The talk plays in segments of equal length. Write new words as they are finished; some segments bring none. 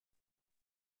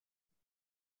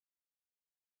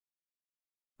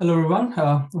Hello, everyone.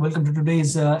 Welcome to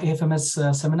today's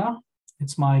AFMS seminar.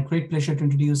 It's my great pleasure to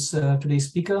introduce today's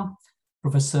speaker,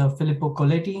 Professor Filippo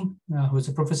Coletti, who is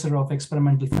a professor of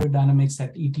experimental fluid dynamics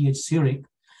at ETH Zurich,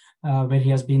 where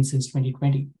he has been since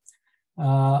 2020.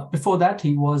 Before that,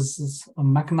 he was a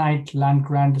McKnight Land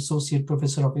Grant Associate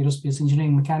Professor of Aerospace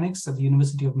Engineering Mechanics at the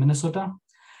University of Minnesota.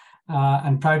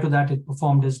 And prior to that, he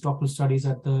performed his doctoral studies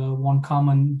at the Von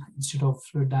Karman Institute of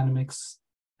Fluid Dynamics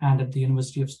and at the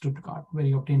University of Stuttgart, where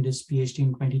he obtained his PhD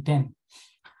in 2010.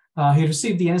 He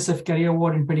received the NSF Career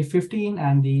Award in 2015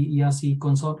 and the ERC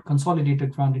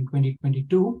Consolidated Grant in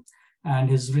 2022. And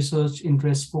his research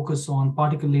interests focus on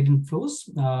particle-laden flows,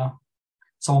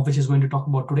 some of which he's going to talk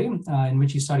about today, in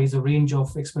which he studies a range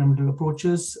of experimental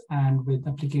approaches and with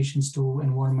applications to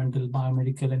environmental,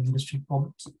 biomedical, and industry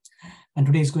problems. And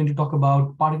today he's going to talk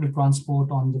about particle transport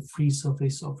on the free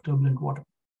surface of turbulent water.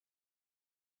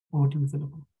 Over to you,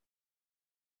 Filippo.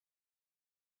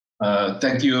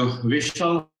 Thank you,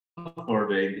 Vishal, for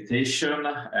the invitation,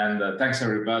 and thanks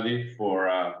everybody for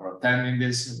attending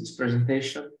this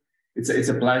presentation. It's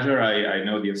a pleasure. I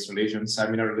know the Australasian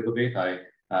seminar a little bit. I've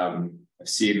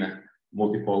seen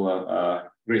multiple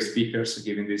great speakers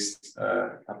giving this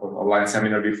type of online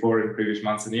seminar before in previous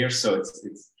months and years, so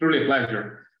it's truly a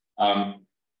pleasure.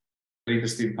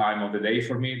 Interesting time of the day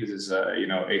for me. This is 8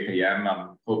 a.m.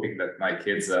 I'm hoping that my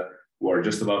kids who are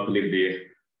just about to leave the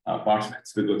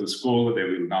apartments to go to school, they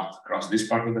will not cross this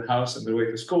part of the house on their way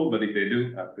to school, but if they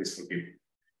do, please forgive me.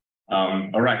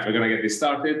 All right, we're going to get this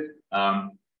started.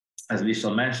 As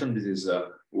Vishal mentioned, this is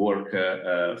work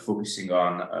focusing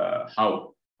on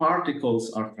how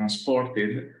particles are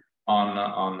transported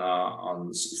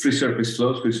on free surface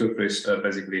flows,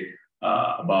 basically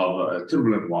above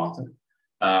turbulent water.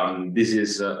 This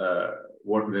is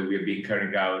work that we have been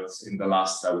carrying out in the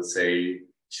last, I would say,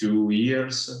 2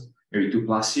 years, maybe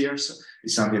 2+ years.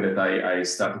 It's something that I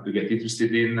started to get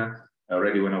interested in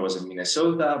already when I was in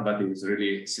Minnesota, but it was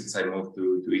really since I moved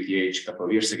to ETH a couple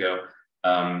of years ago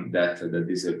that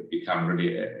this has become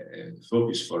really a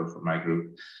focus for my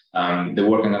group. The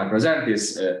work I'm going to present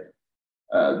is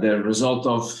the result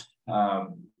of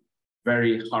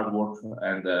very hard work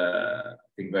and I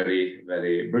think very,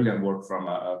 very brilliant work from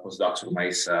postdocs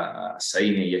Rumais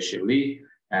Saini Yeshivli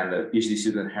and PhD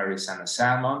student Harry Sana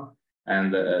Salmon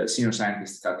and senior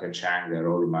scientist Katya Chang. They're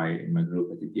all in my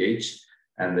group at ETH.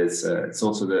 And it's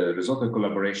also the result of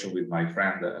collaboration with my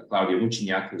friend Claudio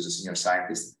Mucignac, who's a senior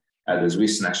scientist at the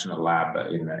Swiss National Lab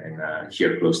in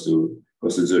here close to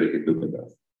Zurich in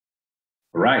Turbulent.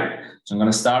 All right, so I'm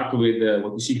going to start with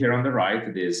what you see here on the right.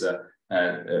 It is a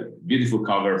beautiful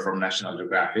cover from National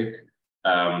Geographic,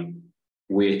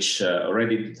 which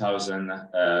already in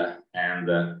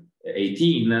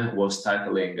 2018 was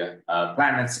titling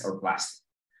Planets or Plastic.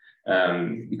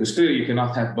 Because clearly you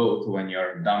cannot have both when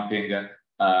you're dumping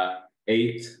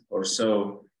 8 or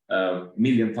so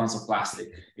million tons of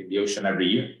plastic in the ocean every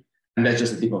year. And that's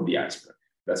just the tip of the iceberg.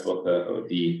 That's what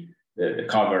the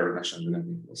cover of National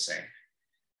Geographic was saying.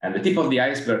 And the tip of the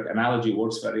iceberg analogy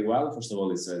works very well. First of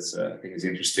all, I think it's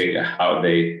interesting how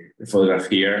the photograph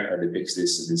here depicts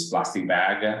this plastic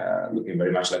bag looking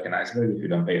very much like an iceberg if you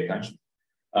don't pay attention.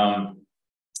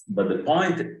 But the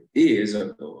point is, I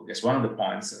guess one of the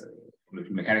points from the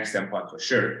mechanics standpoint for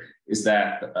sure, is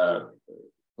that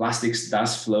plastics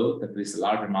does float, at least a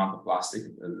large amount of plastic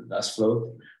does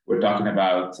float. We're talking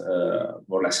about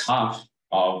more or less half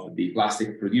of the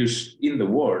plastic produced in the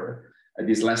world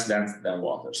is less dense than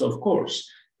water. So of course,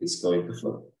 it's going to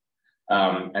float.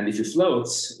 And if it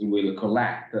floats, it will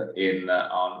collect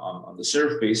on the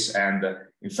surface. And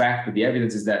in fact, the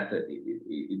evidence is that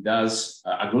it does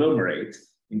agglomerate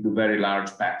into very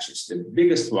large patches. The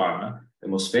biggest one, the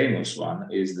most famous one,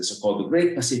 is the so-called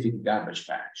Great Pacific Garbage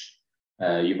Patch.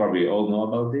 You probably all know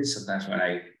about this. Sometimes when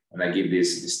I give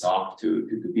this talk to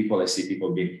people, I see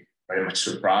people being very much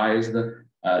surprised.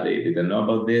 They didn't know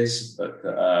about this, but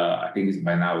I think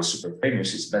by now it's super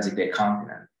famous. It's basically a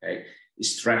continent. Okay? It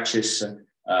stretches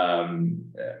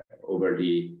over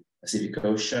the Pacific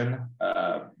Ocean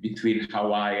between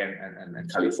Hawaii and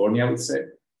California, I would say.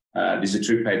 This is a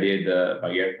trip I did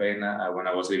by airplane when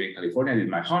I was living in California. I did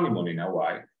my honeymoon in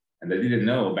Hawaii, and I didn't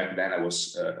know back then I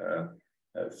was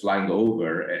flying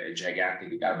over a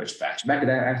gigantic garbage patch. Back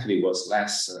then, actually, it was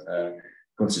less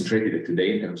concentrated than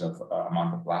today in terms of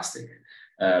amount of plastic.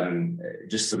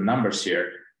 Just some numbers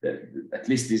here. At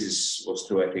least this was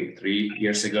true, I think, 3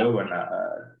 years ago when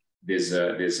this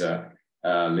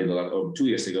little, or 2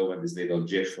 years ago when this little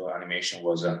GIF animation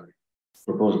was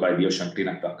proposed by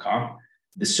theoceancleanup.com.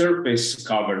 The surface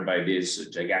covered by this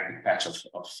gigantic patch of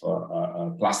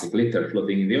plastic litter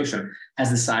floating in the ocean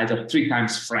has the size of 3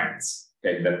 times France.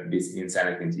 Okay, that means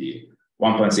anything to you.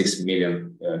 1.6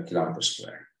 million kilometers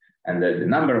square. And the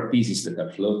number of pieces that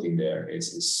are floating there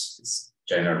is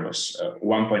ginormous.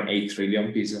 1.8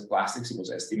 trillion pieces of plastics, it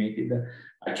was estimated.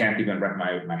 I can't even wrap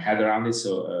my head around it.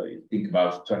 So think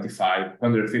about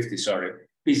 150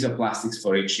 pieces of plastics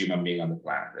for each human being on the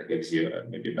planet. That gives you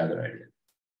maybe a better idea.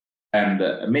 And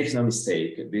make no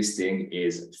mistake, this thing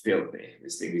is filthy.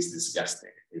 This thing is disgusting.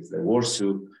 It's the worst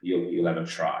soup you'll ever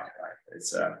try.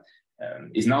 Right?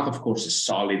 It's not, of course, a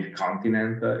solid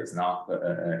continent. It's not,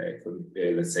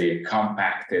 let's say, a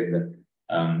compacted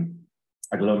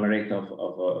agglomerate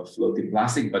of floating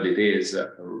plastic, but it is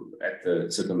at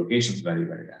certain locations very,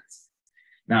 very dense.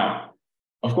 Now,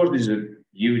 of course, this is a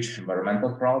huge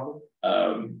environmental problem,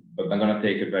 but I'm going to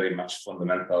take a very much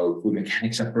fundamental food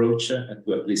mechanics approach to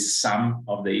at least some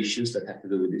of the issues that have to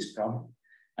do with this problem.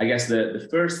 I guess the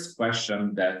first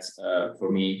question that for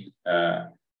me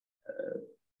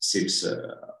seems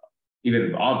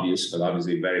even obvious, but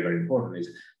obviously very, very important, is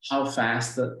how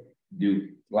fast do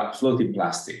floating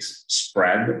plastics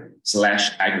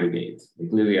spread/aggregate? They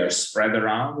clearly are spread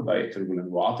around by turbulent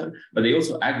water, but they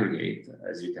also aggregate,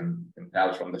 as you can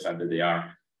tell from the fact that they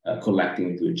are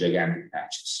collecting into gigantic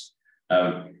patches.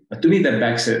 But to me, that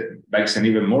begs an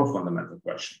even more fundamental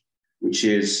question, which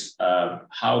is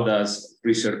how does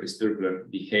free surface turbulence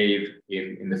behave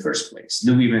in the first place?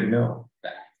 Do we even know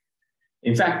that?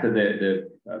 In fact, the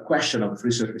question of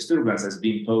free surface turbulence has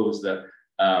been posed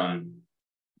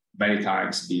many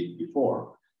times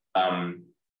before.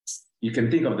 You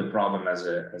can think of the problem as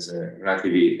a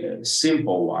relatively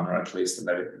simple one, or at least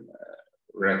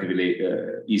relatively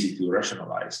easy to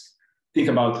rationalize. Think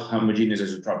about homogeneous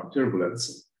isotropic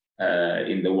turbulence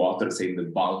in the water, say in the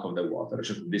bulk of the water, a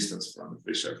certain distance from the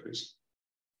free surface.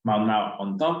 Now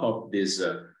on top of this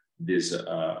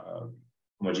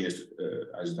homogeneous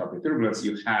isotropic turbulence,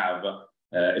 you have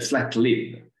a flat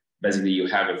lid. Basically, you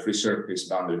have a free surface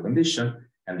boundary condition,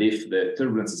 and if the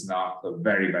turbulence is not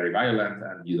very, very violent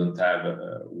and you don't have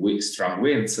strong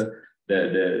winds,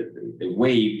 the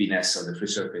waviness of the free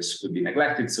surface could be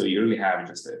neglected. So you really have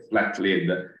just a flat lid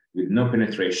with no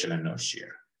penetration and no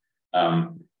shear.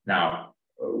 Now,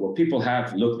 what people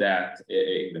have looked at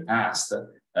in the past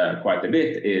quite a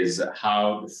bit is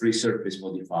how the free surface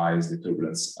modifies the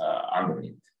turbulence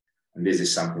underneath. And this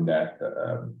is something that,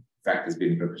 in fact, has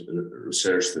been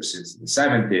researched since the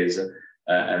 70s.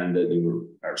 And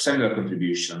there are similar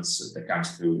contributions that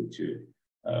comes to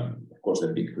of course,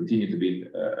 that continue to be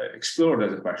explored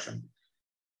as a question.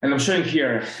 And I'm showing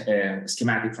here a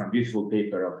schematic from a beautiful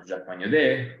paper of Jacques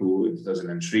Magnodet, who in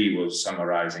 2003 was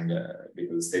summarizing a bit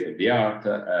of the state of the art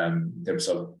in terms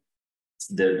of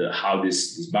how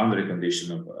this boundary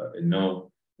condition of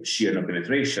no shear, no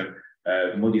penetration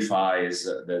modifies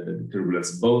the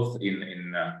turbulence both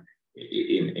in a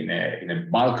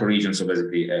bulk region, so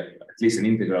basically at least an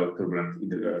integral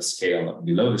turbulent scale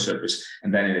below the surface,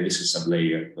 and then in a viscous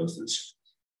sublayer close to the surface.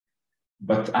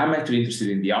 But I'm actually interested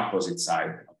in the opposite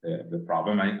side of the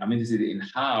problem. I'm interested in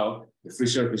how the free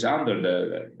surface under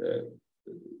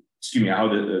how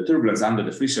the turbulence under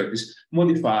the free surface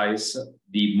modifies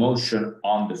the motion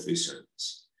on the free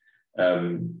surface.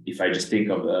 If I just think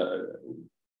of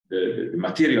the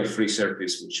material free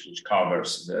surface which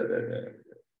covers the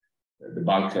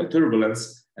bulk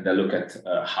turbulence, and I look at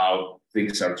how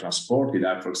things are transported.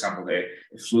 For example, a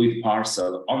fluid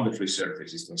parcel on the free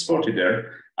surface is transported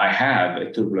there. I have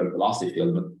a turbulent velocity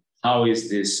field, but how is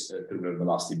this turbulent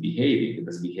velocity behaving? It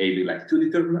is behaving like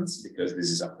 2D turbulence, because this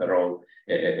is, after all,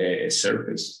 a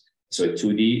surface, so a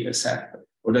 2D set,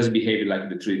 or does it behave like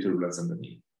the 3D turbulence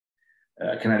underneath?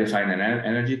 Can I define an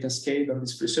energy cascade on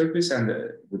this free surface, and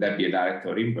would that be a direct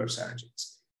or inverse energy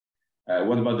cascade?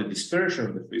 What about the dispersion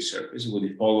of the free surface? Would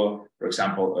it follow, for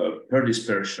example, per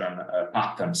dispersion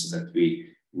patterns that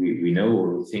we know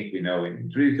or we think we know in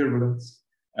 3D turbulence?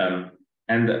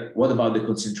 And what about the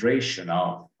concentration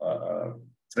of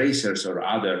tracers or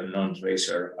other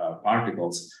non-tracer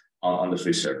particles on the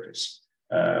free surface?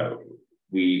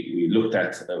 We looked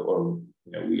at,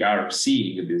 we are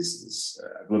seeing this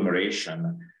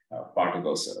agglomeration of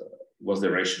particles. What's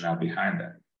the rationale behind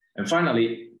that? And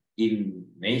finally, in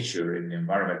nature, in the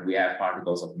environment, we have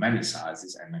particles of many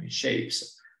sizes and many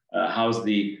shapes. How's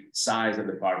the size of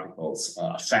the particles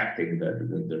affecting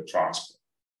the transport?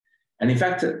 And in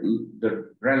fact,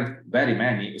 there are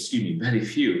very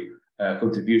few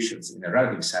contributions in a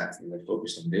relative sense that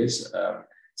focused on this.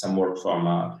 Some work from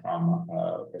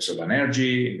Professor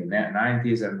Banerjee in the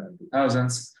 90s and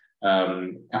 2000s,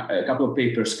 A couple of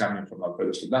papers coming from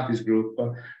Alfredo Soldati's group,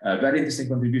 very interesting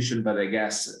contribution, but I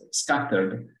guess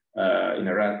scattered in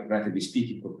a relatively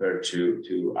speaking compared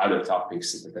to other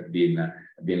topics that have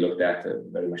been looked at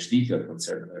very much detailed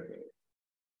concern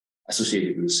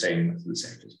associated with the same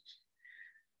physics.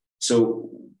 So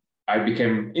I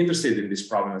became interested in this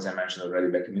problem, as I mentioned already,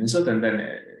 back in Minnesota, and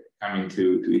then coming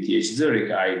to ETH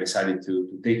Zurich, I decided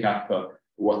to take up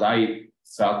what I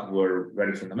felt were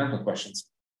very fundamental questions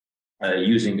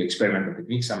using experimental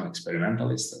techniques. I'm an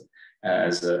experimentalist,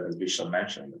 as Vishal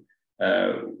mentioned.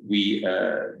 We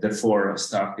therefore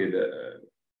started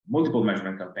multiple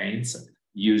measurement campaigns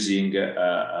using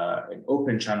an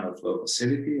open channel flow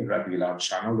facility, a relatively large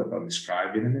channel that I'll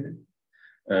describe in a minute.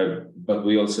 But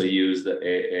we also used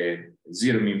a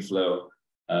zero mean flow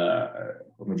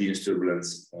homogeneous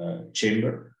turbulence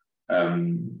chamber,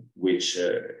 which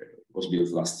was built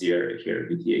last year here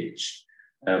at ETH.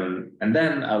 And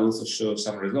then I'll also show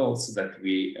some results that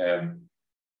we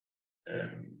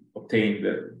obtained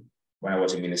when I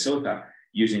was in Minnesota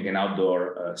using an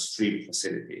outdoor stream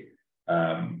facility,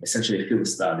 essentially a field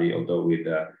study, although with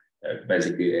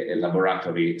basically a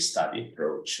laboratory study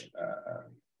approach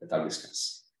that I'll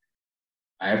discuss.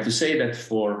 I have to say that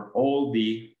for all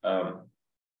the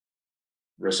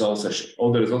results, I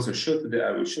will show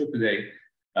today,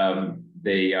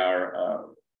 they are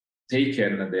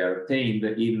obtained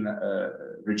in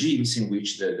regimes in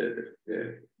which the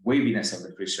waviness of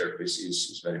the free surface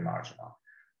is very marginal.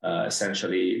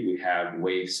 Essentially, we have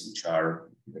waves which are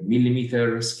the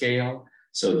millimeter scale,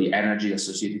 so the energy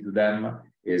associated to them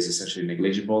is essentially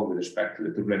negligible with respect to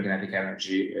the turbulent kinetic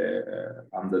energy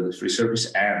under the free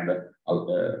surface and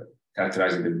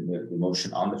characterizing the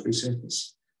motion on the free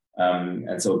surface.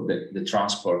 And so the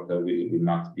transport will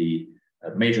not be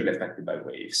majorly affected by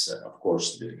waves. Of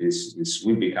course, this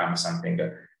will become something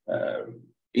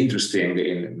interesting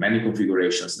in many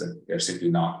configurations that they're simply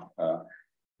not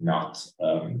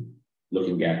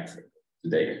looking at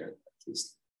today, at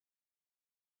least.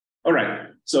 All right,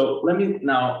 so let me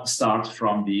now start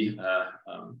from the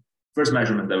first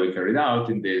measurement that we carried out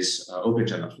in this open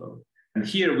channel flow. And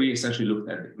here we essentially looked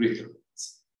at the grid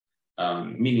turbulence,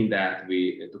 meaning that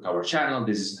we took our channel.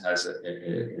 This has a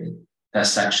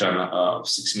test section of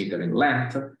 6 meters in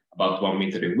length, about 1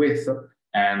 meter in width,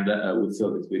 and we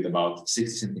filled it with about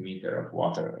 60 centimeters of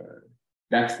water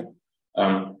depth.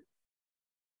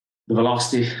 The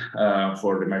velocity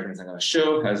for the measurements I'm going to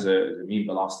show has a mean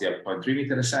velocity of 0.3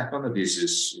 meters a second. This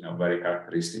is, very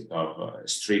characteristic of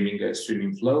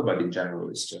streaming flow, but in general,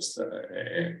 it's just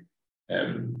a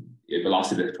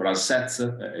velocity that for us sets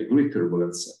a grid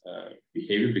turbulence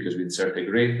behavior because we insert a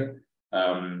grid,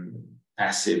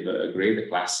 passive grid, a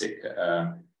classic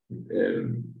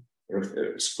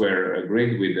square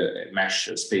grid with a mesh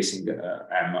spacing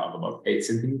m of about 8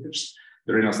 centimeters.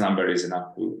 The Reynolds number is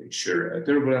enough to ensure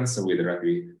turbulence with a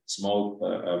relatively small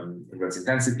turbulence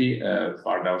intensity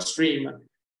far downstream.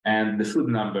 And the fluid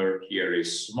number here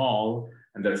is small,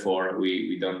 and therefore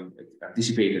we don't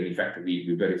anticipate, and in fact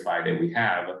we verify that we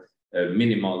have a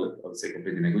minimal, I would say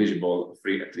completely negligible,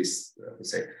 free, at least let's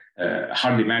say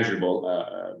hardly measurable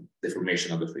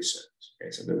deformation of the free surface.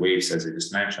 Okay, so the waves, as I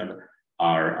just mentioned,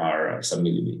 are some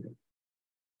millimeter.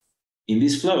 In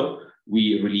this flow,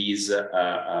 we release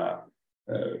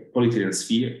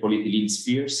polyethylene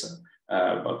spheres,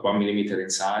 about 1 millimeter in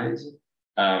size.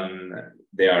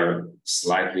 They are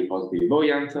slightly positively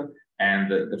buoyant,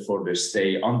 and therefore they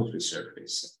stay on the free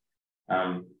surface.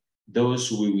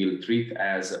 Those we will treat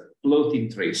as floating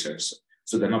tracers.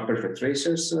 So they're not perfect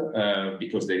tracers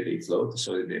because they float,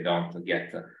 so they don't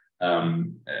get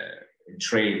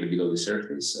entrained below the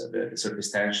surface. The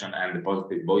surface tension and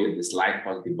the slight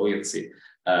positive buoyancy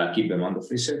keep them on the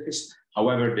free surface.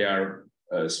 However, they are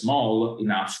small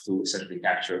enough to essentially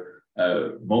capture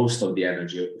most of the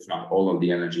energy, if not all of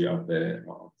the energy of the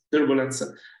turbulence.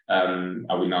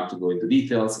 I will not go into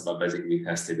details, but basically we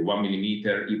tested 1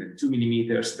 millimeter, even 2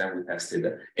 millimeters. Then we tested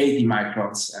 80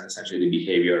 microns, and essentially the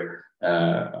behavior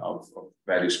of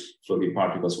various floating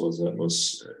particles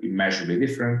was immeasurably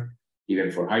different, even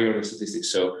for higher order statistics.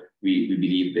 So we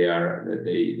believe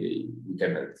we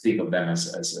can think of them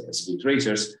as good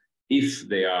tracers if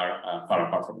they are far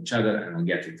apart from each other, and I'll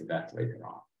get into that later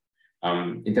on.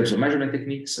 In terms of measurement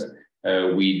techniques,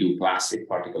 we do classic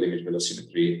particle image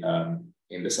velocimetry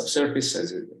in the subsurface,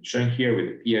 as I'm showing here with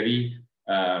the PRE.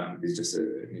 This is just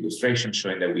an illustration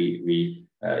showing that we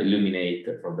illuminate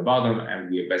from the bottom, and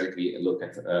we basically look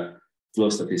at flow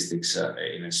statistics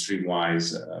in a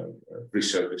streamwise free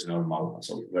surface normal,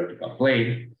 so vertical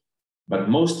plane. But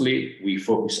mostly we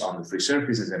focus on the free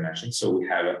surface, as I mentioned. So we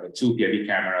have 2 PID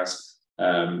cameras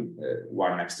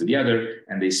one next to the other,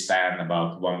 and they span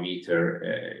about 1 meter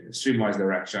in the streamwise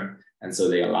direction. And so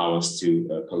they allow us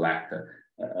to collect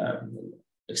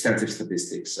extensive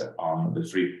statistics on the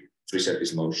free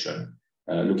surface motion,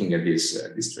 looking at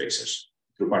these tracers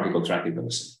through particle tracking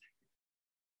velocity.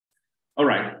 All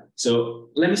right, so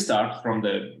let me start from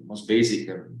the most basic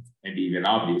and maybe even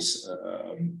obvious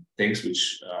things,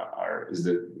 which is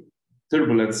the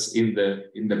turbulence in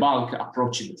the bulk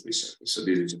approaching the free surface. So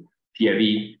this is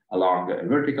PIV along a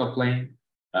vertical plane,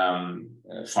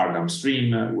 far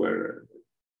downstream where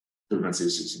turbulence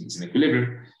is in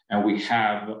equilibrium, and we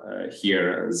have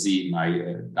here Z,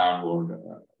 my downward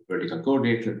vertical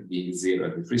coordinate, being 0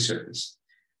 at the free surface.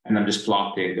 And I'm just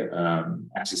plotting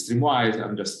axis streamwise.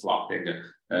 I'm just plotting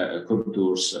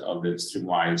contours of the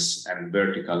streamwise and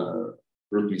vertical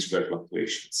root mean square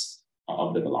fluctuations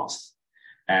of the velocity.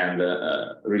 And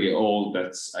really, all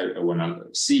that I want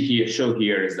to show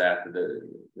here is that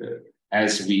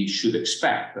as we should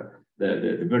expect,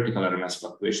 the vertical RMS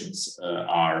fluctuations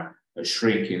are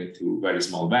shrinking to very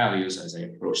small values as I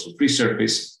approach the free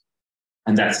surface.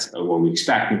 And that's what we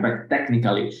expect. In fact,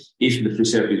 technically, if the free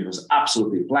surface was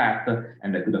absolutely flat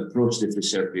and I could approach the free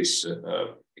surface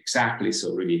exactly,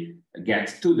 so really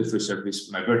get to the free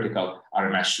surface, my vertical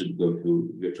RMS should go to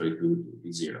virtually to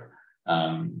 0.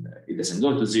 It doesn't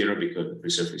go to 0 because the free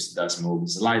surface does move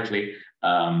slightly.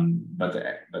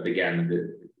 But again,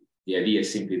 the idea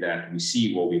is simply that we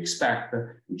see what we expect,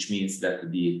 which means that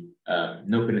the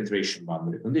no penetration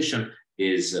boundary condition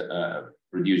is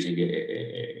producing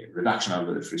a reduction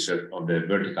of the free surface of the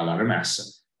vertical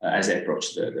RMS as I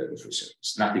approach the free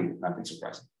surface. Nothing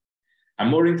surprising. I'm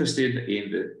more interested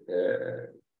in the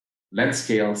length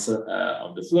scales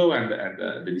of the flow and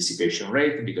the dissipation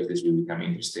rate, because this will become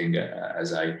interesting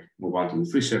as I move on to the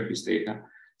free surface data.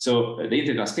 So the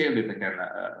integral scale that I can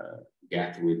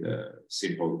get with a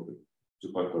simple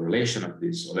two-point correlation of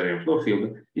this Eulerian flow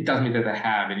field, it tells me that I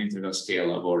have an integral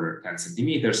scale of order 10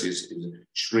 centimeters, is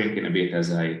shrinking a bit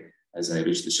as I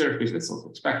reach the surface. That's also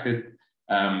expected.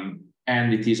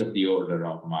 And it is of the order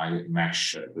of my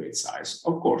mesh grid size,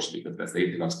 of course, because that's the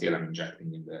integral scale I'm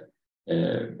injecting in the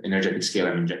energetic scale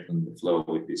I'm injecting in the flow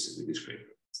with this grid.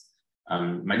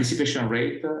 My dissipation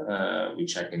rate,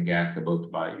 which I can get both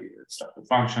by structural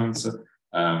functions,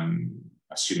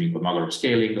 assuming cosmograph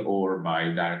scaling, or by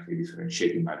directly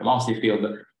differentiating my velocity field,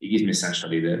 it gives me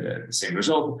essentially the same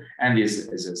result. And this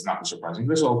is not a surprising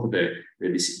result. The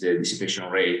dissipation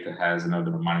rate has an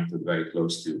order of magnitude very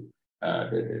close to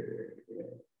the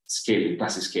scaling,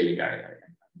 classic scaling I'm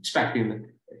expecting,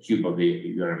 a cube of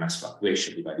the URMS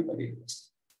fluctuation divided by the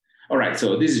inverse. All right,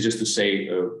 so this is just to say,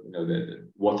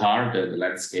 what are the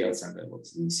length scales and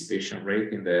what's the dissipation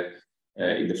rate in the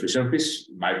free surface.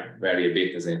 It might vary a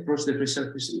bit as I approach the free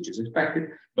surface, which is expected,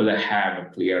 but I have a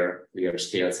clear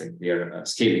scales and clear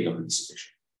scaling of the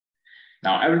dissipation.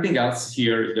 Now, everything else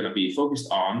here is going to be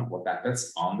focused on what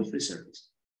happens on the free surface.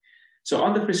 So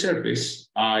on the free surface,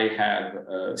 I have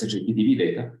essentially PTV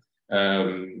data.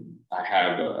 I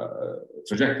have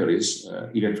trajectories,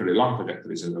 even fairly long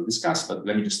trajectories, as we'll discuss, but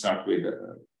let me just start with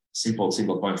simple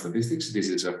single-point statistics. This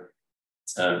is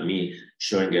me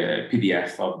showing a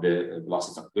PDF of the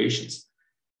velocity fluctuations,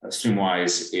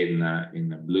 streamwise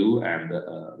in blue and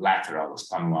lateral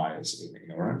spanwise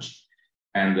in orange.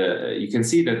 And you can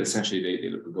see that essentially they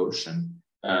look Gaussian.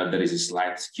 There is a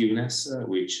slight skewness,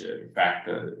 which in fact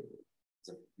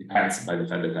depends by the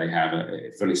fact that I have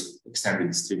a fairly extended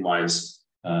streamwise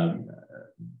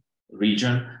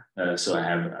region. So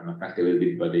I'm affected a little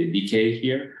bit by the decay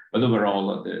here, but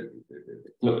overall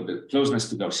the closeness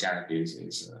to Gaussianity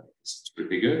is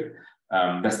pretty good.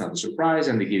 That's not a surprise,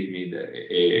 and they give me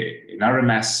an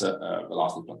RMS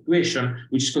velocity fluctuation,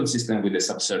 which is consistent with the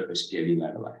subsurface PIV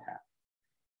level I have.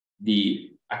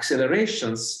 The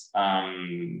accelerations,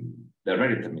 they're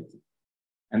very intermittent.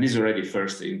 And this is already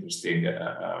first interesting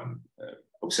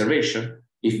observation.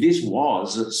 If this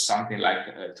was something like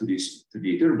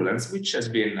 2D turbulence, which has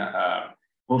been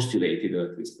postulated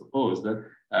or at least proposed,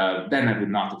 then I would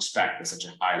not expect such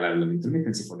a high level of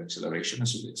intermittency for the acceleration. I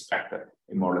should expect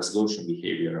a more or less Gaussian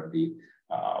behavior of the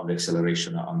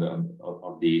acceleration of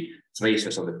the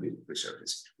tracers of the free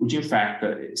surface, which in fact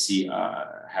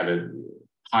have a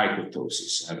high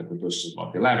kurtosis, have a kurtosis of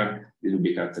about 11. This would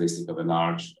be characteristic of a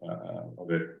large, of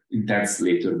an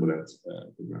intensely turbulent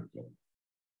flow.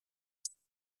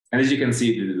 And as you can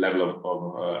see, the level of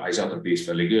isotropy is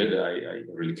fairly good. I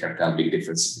really can't tell big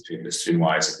difference between the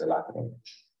streamwise and the lateral.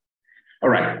 All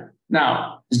right,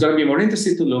 now it's going to be more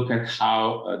interesting to look at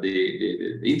how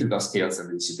the integral scales and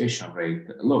the dissipation rate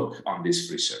look on this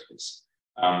free surface.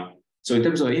 So in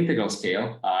terms of integral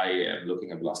scale, I am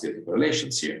looking at velocity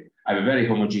autocorrelations here. I have a very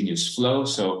homogeneous flow,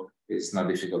 so it's not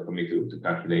difficult for me to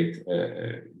calculate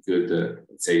good,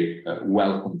 let's say,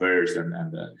 well-converged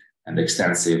and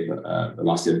extensive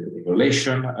velocity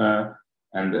autocorrelation.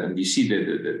 And you see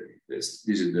this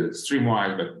is the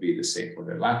streamwise, but be the same for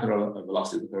the lateral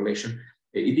velocity autocorrelation.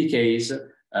 It decays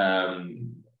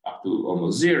up to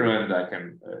almost zero, and I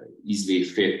can easily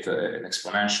fit an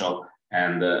exponential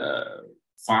and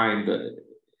find an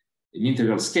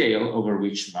integral scale over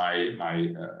which my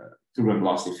turbulent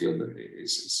velocity field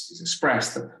is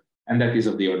expressed, and that is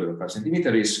of the order of 5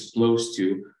 centimeter, is close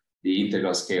to the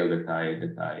integral scale that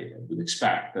I would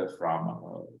expect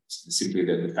from simply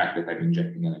the fact that I'm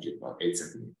injecting energy about 8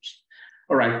 centimeters.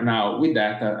 All right, now with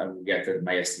that, I will get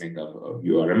my estimate of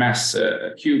URMS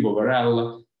cube over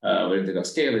L, where integral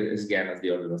scale is again at the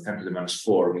order of 10 to the minus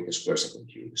 4 meters square second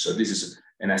cube. So this is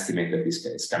an estimate that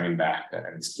is coming back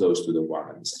and is close to the one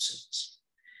at the subsurface.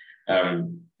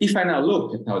 If I now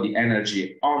look at how the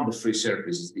energy on the free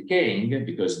surface is decaying,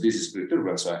 because this is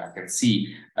pre-turbulent, so I can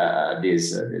see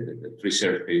the free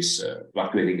surface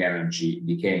fluctuating energy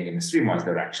decaying in a streamwise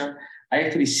direction, I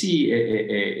actually see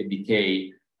a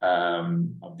decay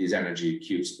of this energy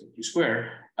Q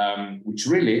square, which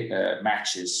really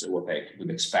matches what I would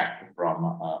expect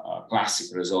from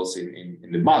classic results in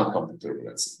the bulk of the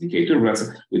turbulence, decay turbulence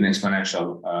with an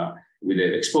exponential, with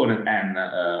an exponent n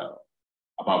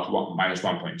about minus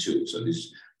 1.2. So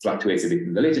this fluctuates a bit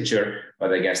in the literature,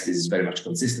 but I guess this is very much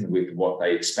consistent with what I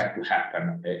expect to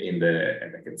happen and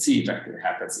I can see in fact it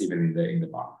happens even in the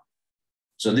bulk.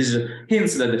 So this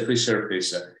hints that the free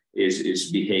surface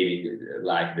is behaving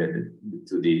like the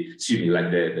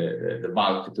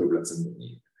bulk turbulence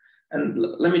underneath. And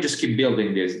let me just keep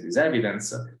building this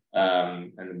evidence,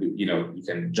 and you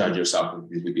can judge yourself if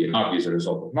this would be an obvious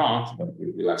result or not, but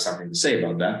we'll have something to say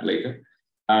about that later.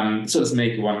 So let's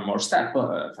make one more step.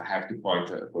 If I have to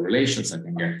point correlations, I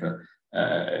can get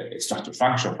a structure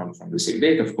function from the same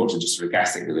data. Of course, just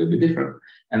recasting a little bit different.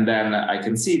 And then I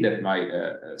can see that my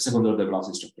second order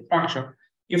velocity structure function,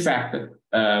 in fact,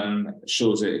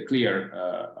 shows a clear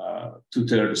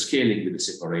two-third scaling with the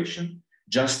separation,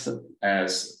 just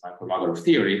as my Kolmogorov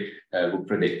theory would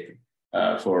predict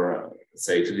for,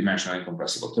 say, two-dimensional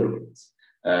incompressible turbulence.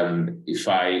 If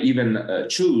I even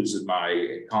choose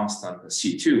my constant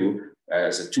C2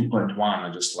 as a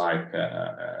 2.1, just like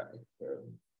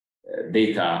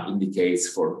data indicates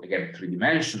for, again,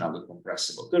 three-dimensional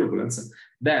compressible turbulence,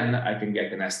 then I can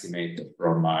get an estimate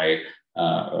from my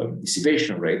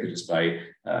dissipation rate, just by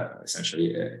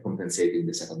essentially compensating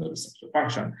the second order structure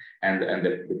function. And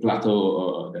the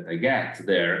plateau that I get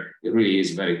there, it really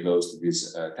is very close to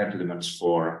this 10 to the minus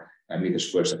 4 meters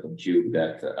square second cube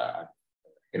that I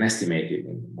can estimate it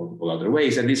in multiple other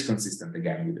ways, and is consistent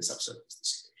again with the subsurface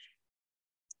dissipation.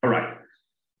 All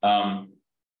right.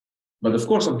 But of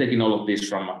course, I'm taking all of this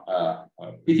from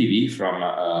PTV, from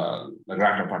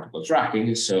Lagrangian particle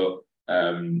tracking. So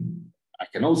I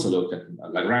can also look at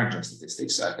Lagrangian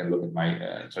statistics. I can look at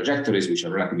my trajectories, which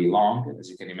are relatively long. As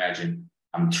you can imagine,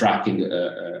 I'm tracking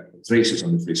traces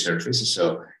on the free surface,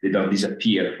 so they don't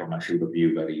disappear from my field of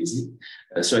view very easily.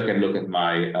 So I can look at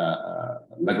my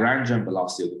Lagrangian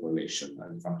velocity autocorrelation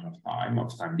as a function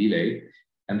of time delay,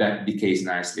 and that decays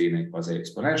nicely in a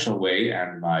quasi-exponential way,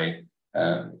 and my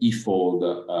E-fold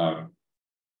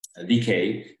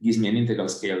decay gives me an integral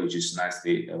scale which is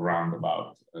nicely around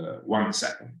about 1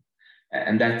 second.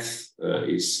 And that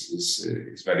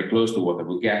is very close to what I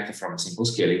would get from a simple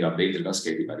scaling of the integral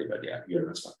scale divided by the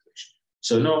URMS fluctuation.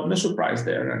 So no surprise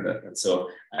there, and so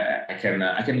I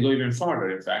can go even further.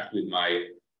 In fact, with my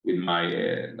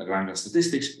Lagrangian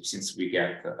statistics, since we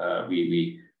get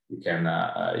we can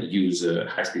use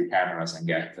high-speed cameras and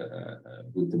get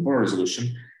good temporal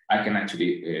resolution, I can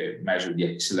actually measure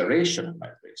the acceleration of my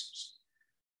tracers,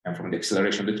 and from the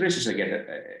acceleration of the tracers, I get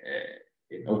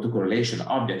an autocorrelation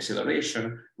of the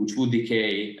acceleration, which would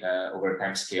decay over a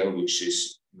time scale, which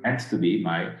is meant to be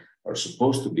or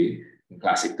supposed to be, in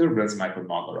classic turbulence, my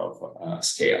Kolmogorov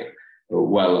scale.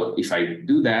 Well, if I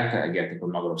do that, I get a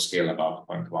Kolmogorov scale about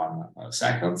 0.1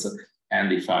 seconds.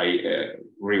 And if I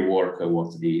rework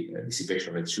what the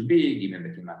dissipation rate should be, given the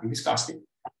kinematic viscosity,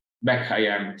 back I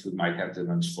am to my 10 to the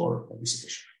minus 4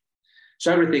 dissipation.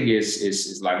 So everything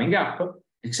is lining up,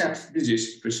 except this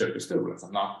is free surface turbulence.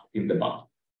 I'm not in the bulk,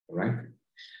 right?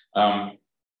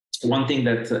 One thing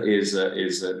that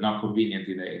is not convenient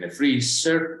in a free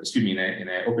surface, in an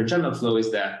open channel flow,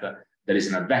 is that there is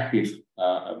an advective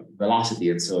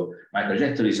velocity, and so my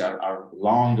trajectories are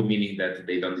long, meaning that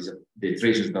the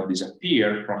traces don't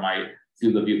disappear from my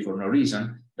field of view for no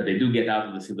reason. but they do get out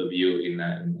of the field of view in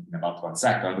about 1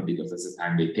 second, because that's the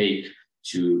time they take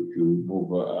to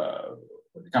move, a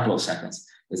couple of seconds,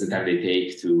 that's the time they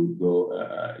take to go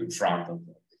in front of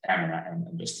the camera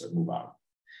and just move out.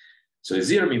 So a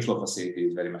zero mean flow facility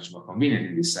is very much more convenient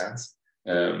in this sense.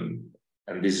 And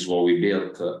this is what we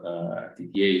built at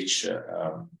ETH,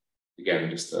 again,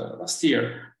 just last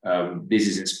year. This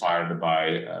is inspired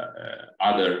by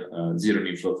other zero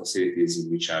mean flow facilities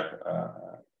which have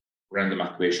random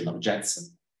actuation of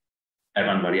jets.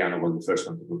 Evan Mariano was the first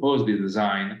one to propose this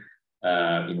design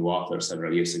in water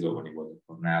several years ago when he was at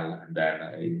Cornell, and then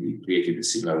he created a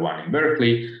similar one in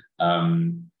Berkeley.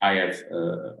 I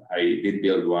did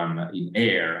build one in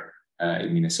air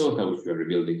in Minnesota, which we are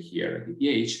rebuilding here at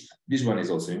ETH. This one is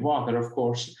also in water, of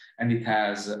course, and it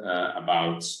has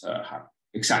about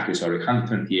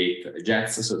 128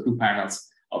 jets, so 2 panels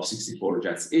of 64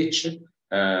 jets each.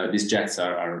 These jets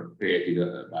are created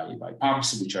by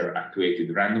pumps, which are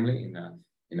actuated randomly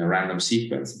in a random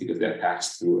sequence, because they're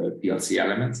attached to PLC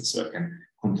elements, so I can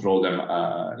control them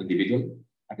individually.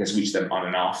 I can switch them on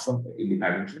and off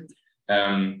independently.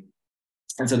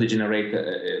 And so they generate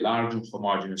a large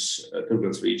homogeneous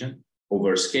turbulence region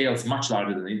over scales much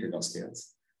larger than integral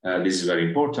scales. This is very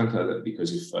important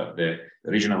because if the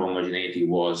region of homogeneity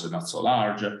was not so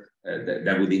large,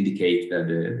 that would indicate that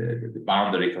the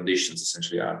boundary conditions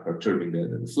essentially are perturbing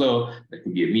the flow. There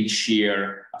could be a mean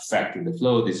shear affecting the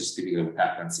flow. This is typically what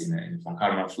happens in a von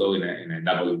Karman flow in a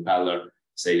double impeller,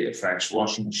 say a French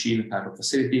washing machine type of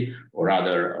facility, or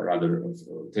other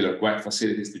Taylor-Couette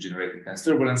facilities to generate intense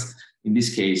turbulence. In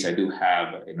this case, I do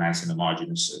have a nice and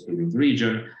homogeneous turbulent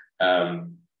region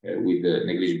with the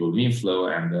negligible mean flow,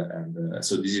 and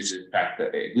so this is in fact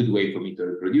a good way for me to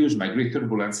reproduce my grid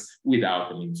turbulence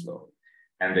without a mean flow.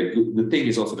 And the thing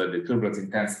is also that the turbulence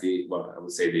intensity, well, I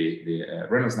would say the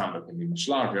Reynolds number can be much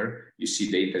larger. You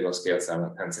see the integral scales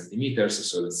are 10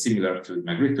 centimeters, so that's similar to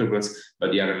my grid turbulence,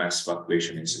 but the RMS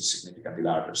fluctuation is significantly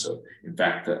larger. So in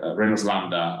fact, Reynolds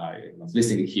lambda, I'm not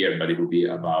listing it here, but it would be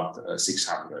about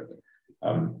 600.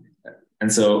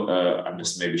 And so I'm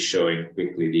just maybe showing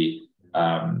quickly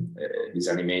this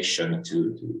animation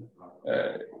to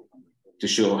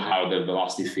show how the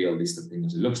velocity field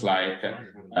instantaneously looks like.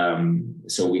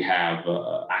 So we have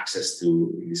access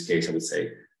to, in this case, I would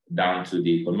say, down to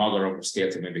the Kolmogorov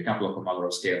scale, so maybe a couple of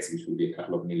Kolmogorov scales, which would be a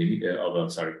couple of a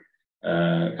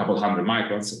couple hundred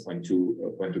microns,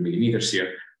 0.2 millimeters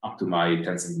here, up to my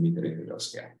 10 centimeter integral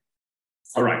scale.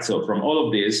 All right, so from all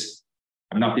of this,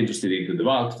 I'm not interested into the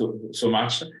bulk so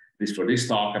much. For this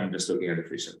talk, I'm just looking at the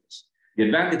free surface. The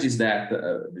advantage is that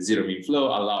the zero mean flow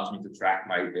allows me to track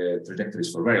my trajectories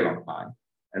for a very long time.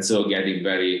 And so getting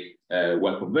very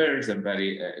well converged and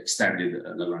very extended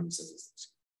Lagrange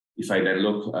statistics. If I then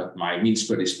look at my mean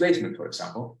square displacement, for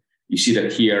example, you see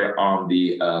that here on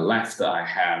the left, I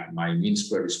have my mean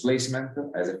square displacement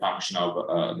as a function of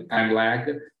the time lag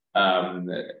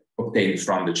obtained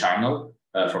from the channel,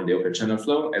 from the open channel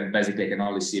flow, and basically I can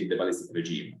only see the ballistic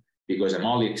regime, because I can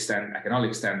only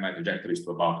extend my trajectories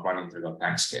to about 1 integral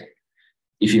time scale.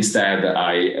 If instead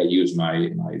I use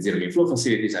my zero mean flow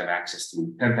facilities, I have access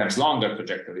to 10 times longer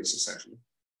trajectories essentially.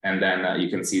 And then you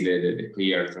can see the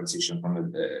clear transition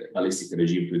from the ballistic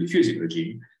regime to the diffusive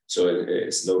regime. So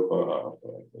a slope of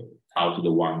tau to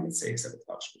the 1, let's say, instead of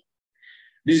tau squared.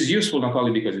 This is useful not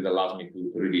only because it allows me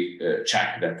to really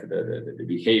check that the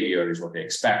behavior is what I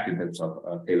expect in terms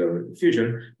of Taylor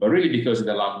diffusion, but really because it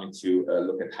allows me to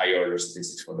look at higher order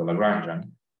statistics for the Lagrangian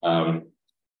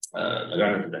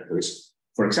trajectories.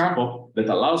 For example, that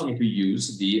allows me to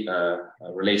use the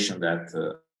relation that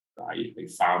I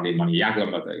found in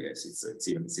Moni-Yaglam, but I guess it's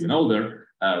even older,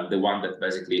 the one that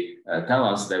basically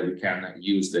tells us that we can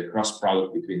use the cross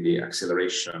product between the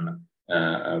acceleration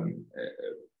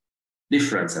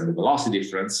difference and the velocity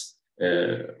difference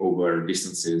over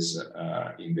distances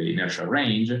in the inertial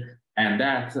range, and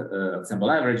that ensemble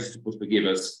average is supposed to give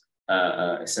us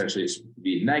essentially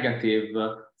be negative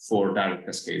for direct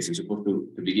cascades. It's supposed to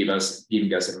be giving us a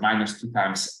 -2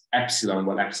 times epsilon,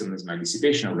 while epsilon is my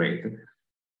dissipation rate,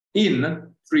 in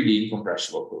 3D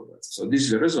incompressible turbulence. So this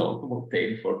is a result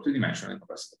obtained for 2-dimensional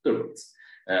incompressible turbulence.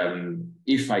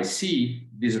 If I see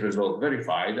this result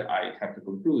verified, I have to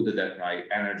conclude that my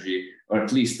energy, or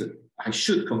at least I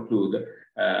should conclude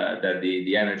that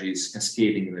the energy is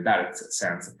cascading in a direct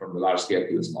sense from the large scale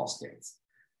to the small scales.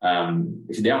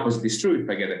 If the opposite is true, if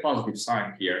I get a positive sign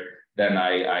here, then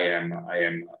I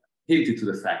am hinted to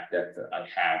the fact that I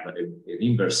have an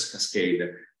inverse cascade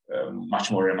much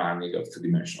more reminding of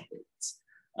 2-dimensional turbulence.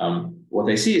 What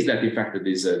I see is that, in fact,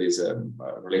 this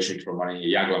relationship from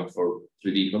Moni-Yaglam for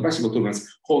 3D compressible turbulence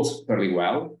holds fairly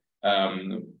well.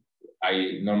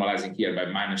 I normalizing here by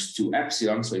 -2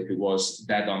 epsilon. So if it was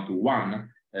dead on to 1,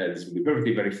 this would be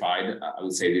perfectly verified. I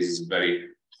would say this is very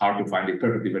hard to find a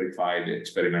perfectly verified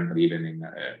experimentally, even in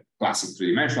classic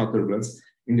three-dimensional turbulence.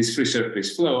 In this free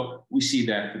surface flow, we see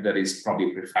that there is probably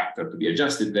a prefactor to be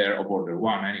adjusted there of order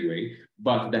 1 anyway,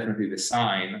 but definitely the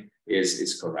sign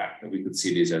is correct. We could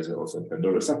see this as also a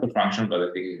Taylor-Sato function, but I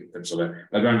think in terms of a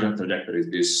Lagrangian trajectory,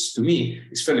 this to me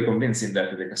is fairly convincing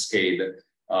that the cascade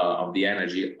of the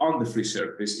energy on the free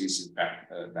surface is in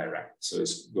fact direct. So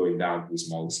it's going down to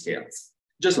small scales,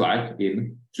 just like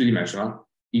in three-dimensional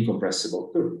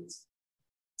incompressible turbulence.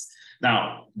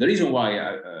 Now, the reason why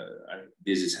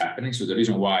this is happening, so the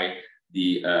reason why the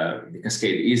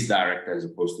cascade is direct as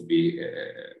opposed to be,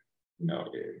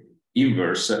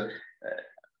 inverse,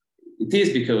 it is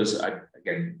because,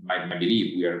 again, my belief,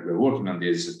 we're working on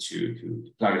this to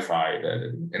clarify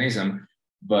the mechanism,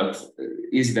 but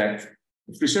is that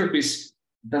the free surface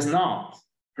does not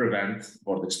prevent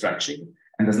vortex stretching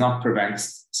and does not prevent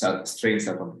strain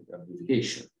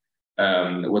self-amplification.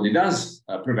 What it does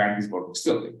prevent is vortex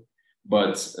tilting.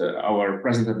 But our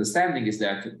present understanding is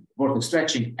that vortex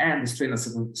stretching and the strain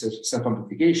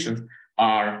self-amplification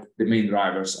are the main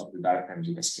drivers of the direct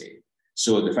energy cascade.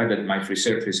 So the fact that my free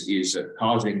surface is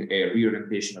causing a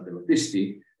reorientation of the elasticity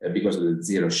because of the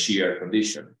zero shear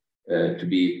condition to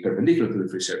be perpendicular to the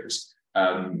free surface,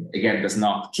 again, does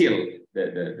not kill the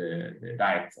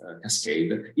direct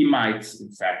cascade. It might,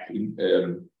 in fact,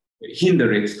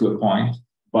 hinder it to a point,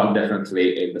 but definitely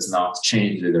it does not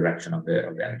change the direction of the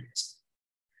energy.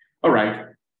 All right.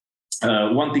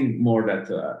 One thing more that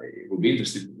would be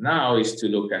interesting now is to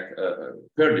look at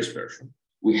Kerr dispersion.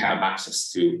 We have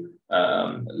access to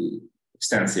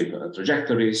extensive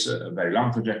trajectories, very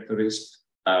long trajectories,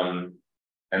 and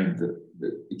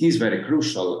it is very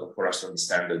crucial for us to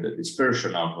understand the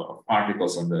dispersion of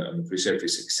particles on the free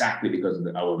surface exactly because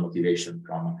of our motivation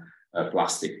from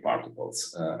plastic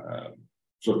particles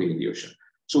floating in the ocean.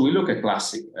 So we look at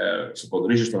classic so-called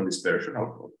Richardson dispersion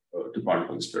or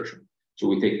two-particle dispersion. So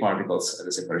we take particles at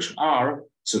the separation r,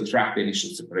 subtract the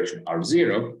initial separation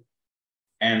r0,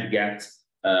 and get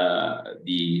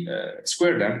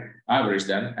square them, average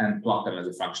them, and plot them as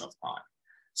a function of time.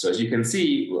 So as you can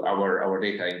see, our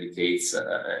data indicates a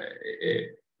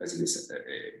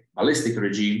ballistic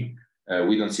regime.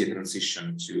 We don't see a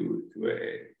transition to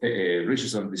a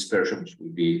Richardson dispersion, which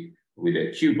would be with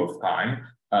a cube of time.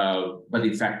 But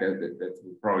in fact, that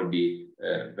would probably be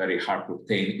very hard to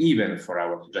obtain even for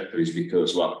our trajectories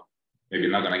because, well, maybe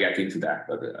I'm not going to get into that,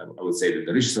 but I would say that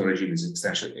the Richardson regime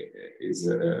is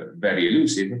very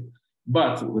elusive.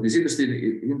 But what is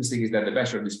interesting is that the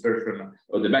Batchelor dispersion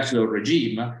or the Batchelor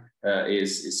regime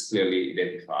is clearly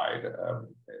identified.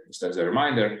 Just as a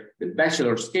reminder, the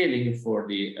Batchelor scaling for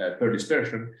the Kerr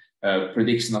dispersion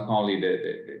predicts not only the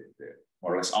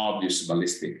more or less obvious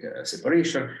ballistic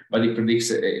separation, but it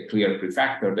predicts a clear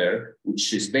prefactor there,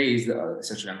 which is based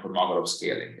essentially on Kolmogorov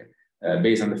scaling,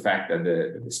 based on the fact that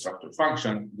the structure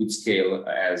function would scale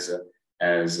as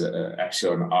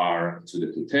epsilon r to the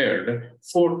 2/3,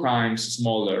 4 times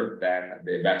smaller than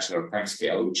the Batchelor time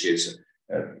scale, which is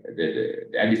the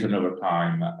eddy turnover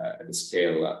time at the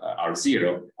scale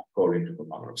r0 according to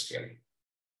Kolmogorov scaling.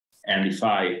 And if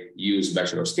I use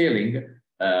Batchelor scaling,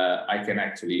 I can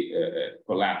actually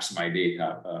collapse my data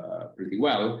pretty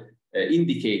well,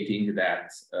 indicating that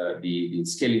the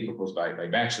scaling proposed by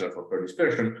Batchelor for Kerr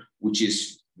dispersion, which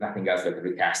is nothing else than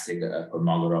recasting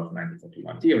Kolmogorov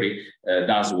 1941 theory,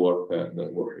 does work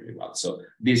really well. So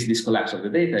this collapse of the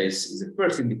data is the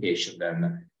first indication that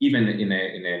even in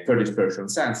a Kerr dispersion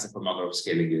sense, the Kolmogorov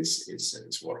scaling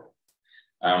is working.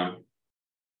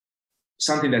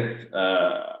 Something that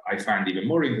I find even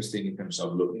more interesting in terms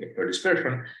of looking at Kerr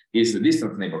dispersion is the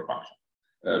distance neighbor function.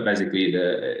 Basically,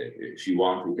 if you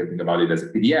want, you can think about it as a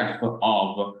PDF of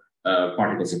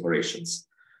particle separations.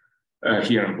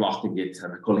 Here I'm plotting it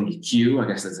and calling it Q. I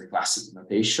guess that's a classic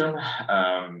notation.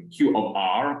 Q of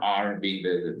R being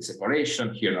the separation,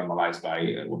 here normalized by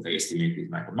what I estimate is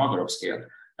my Kolmogorov scale,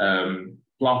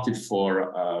 plotted for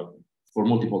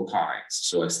multiple times.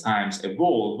 So as times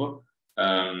evolve,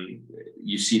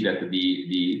 you see that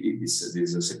this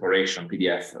separation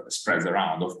PDF spreads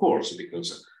around, of course, because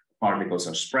particles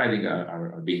are spreading,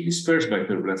 are being dispersed by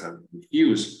turbulence, are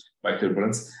diffused by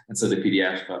turbulence, and so the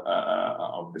PDF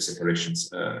of the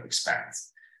separations expands.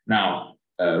 Now,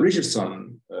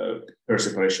 Richardson Kerr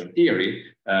separation theory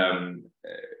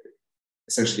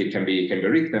essentially can be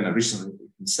written. Richardson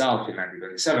himself in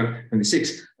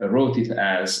 1926 wrote it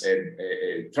as a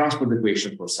transport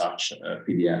equation for such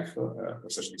PDF, for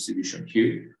such distribution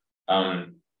Q.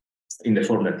 in the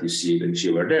form that you see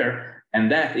over there.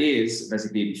 And that is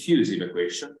basically a diffusive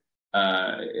equation,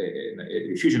 a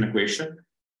diffusion equation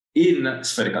in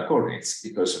spherical coordinates,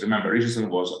 because remember, Richardson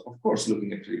was, of course,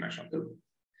 looking at three-dimensional turbulence.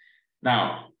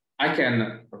 Now, I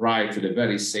can write the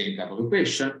very same type of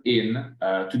equation in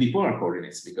 2D polar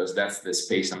coordinates, because that's the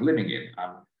space I'm living in.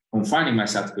 I'm confining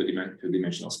myself to a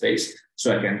two-dimensional space,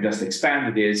 so I can just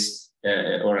expand this,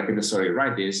 or I can just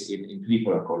write this in 2D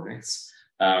polar coordinates.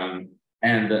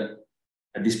 And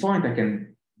at this point, I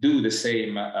can do the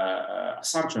same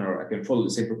assumption, or I can follow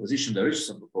the same proposition that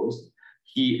Richardson proposed.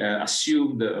 He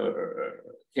assumed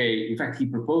K, in fact, he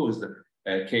proposed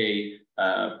K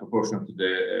proportional to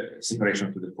the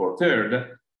separation to the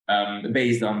 4/3,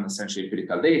 based on essentially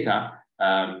empirical data.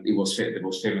 There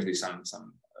was famously some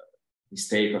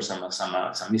mistake or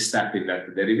some misstep in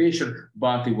that derivation,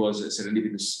 but it was a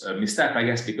serendipitous misstep, I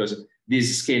guess, because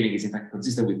this scaling is in fact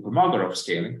consistent with Kolmogorov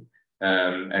scaling,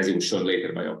 as it was shown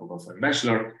later by Opokov and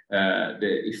Bachelor.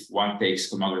 If one takes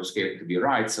Kolmogorov scaling to be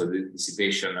right, so the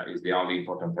dissipation is the only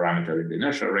important parameter in the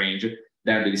inertial range,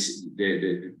 then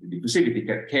the diffusivity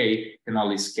K can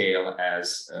only scale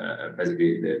as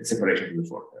basically the separation to the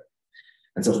 4/3.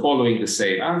 And so following the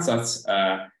same ansatz,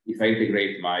 if I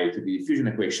integrate to the diffusion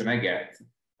equation, I get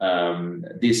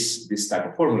this type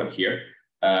of formula here,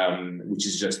 which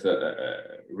is just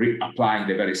applying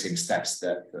the very same steps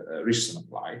that Richardson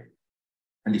applied.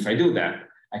 And if I do that,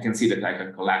 I can see that I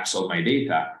can collapse all my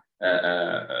data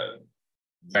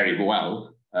very well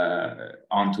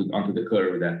onto the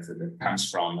curve that comes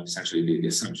from essentially the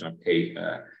assumption of K,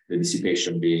 the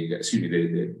dissipation being, the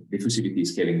diffusivity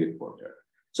scaling with 4/3.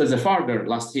 So as a further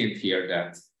last hint here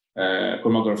that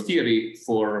Kolmogorov theory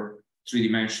for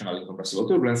three-dimensional incompressible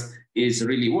turbulence is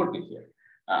really working here.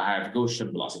 I have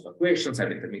Gaussian velocity equations, I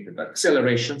have intermittent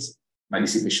accelerations, my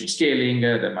dissipation scaling,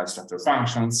 my structure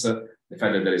functions, the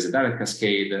fact that there is a direct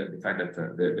cascade, the fact that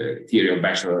the theory of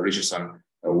Bachelor-Richardson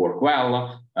work well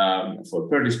for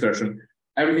Kerr dispersion,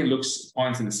 everything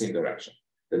points in the same direction.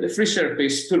 That the free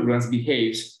surface turbulence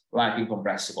behaves like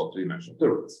incompressible three-dimensional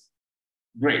turbulence.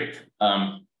 Great,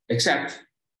 except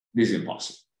this is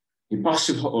impossible.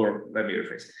 Impossible, or let me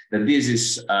rephrase, that this is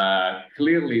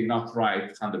clearly not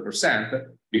right 100%,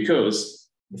 because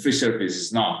the free surface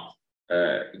is not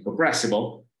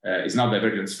incompressible, is not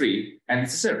divergence-free, and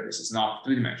it's a surface, it's not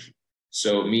three-dimensional.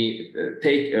 So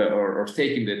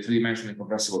taking the three-dimensional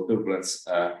incompressible turbulence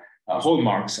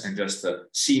hallmarks and just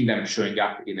seeing them showing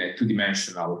up in a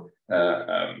two-dimensional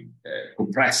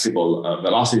compressible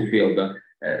velocity field,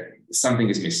 something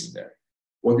is missing there.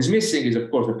 What is missing is, of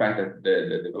course, the fact that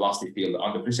the velocity field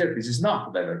on the free surface is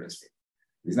not divergence-free.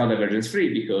 It's not divergence-free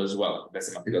because, well, that's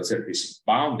a material surface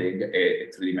bounding a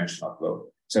three-dimensional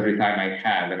flow. So every time I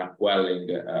have an upwelling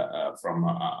from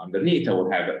underneath, I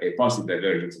will have a positive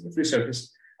divergence in the free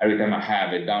surface. Every time I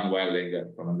have a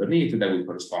downwelling from underneath, that will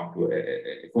correspond to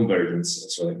a convergence,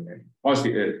 so a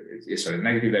positive,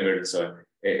 negative divergence, so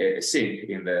a sink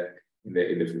in the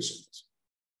free surface.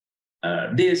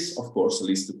 This, of course,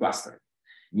 leads to clustering.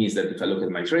 It means that if I look at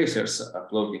my tracers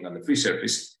floating on the free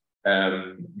surface,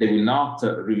 they will not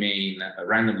remain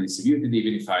randomly distributed,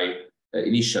 even if I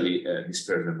initially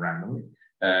disperse them randomly.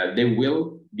 They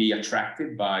will be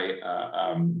attracted by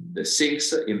the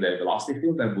sinks in the velocity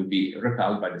field and will be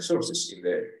repelled by the sources in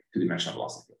the two-dimensional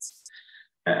velocity fields.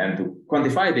 And to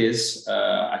quantify this,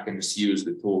 I can just use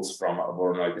the tools from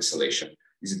Voronoi tessellation.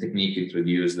 This is a technique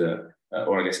introduced,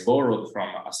 or I guess borrowed from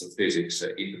astrophysics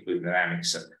into fluid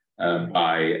dynamics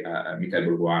by Michael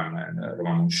Bourgoin and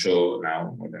Romain Monchot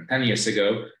now more than 10 years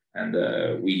ago. And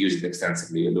we use it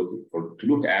extensively to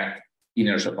look at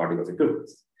inertial particles in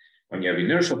turbulence. When you have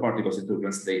inertial particles in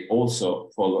turbulence, they also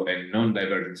follow a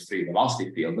non-divergence-free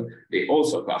velocity field. They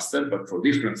also cluster, but for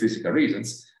different physical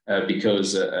reasons, not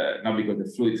because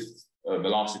the fluid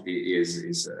velocity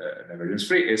is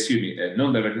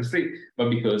non-divergence-free, but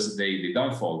because they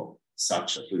don't follow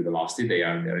such a fluid velocity.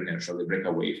 They're inertial, they break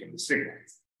away from the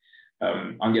streamlines.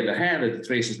 On the other hand, the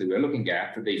tracers that we're looking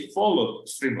at, they follow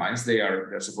streamlines.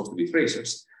 They're supposed to be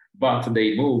tracers, but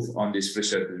they move on this free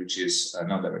surface, which is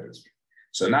non-divergence-free.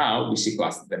 So now we see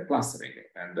them clustering,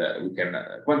 and we can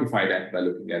quantify that by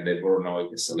looking at the Voronoi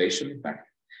tessellation effect.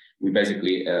 We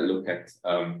basically look at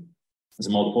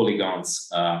small polygons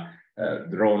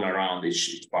drawn around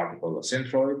each particle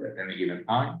centroid at any given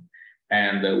time.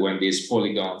 And when these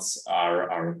polygons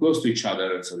are close to each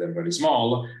other, and so they're very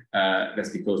small, that's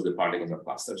because the particles are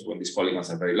clusters. When these polygons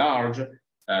are very large,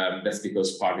 that's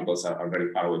because particles are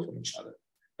very far away from each other.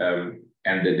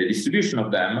 And the distribution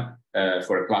of them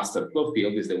for a clustered flow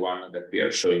field is the one that we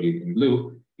are showing in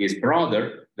blue, is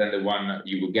broader than the one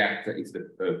you will get if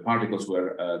the particles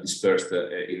were dispersed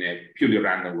in a purely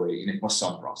random way, in a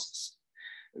Poisson process.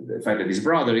 The fact that it's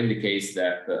broader indicates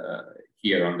that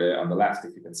here on the left,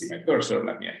 if you can see my cursor,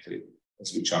 let me actually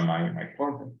switch on my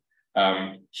pointer.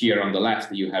 Here on the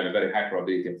left, you have a very high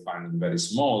probability of finding very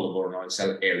small Voronoi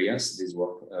cell areas. This is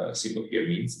what symbol here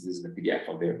means. This is the PDF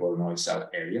of the Voronoi cell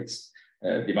areas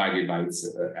divided by its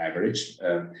average.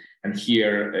 And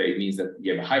here it means that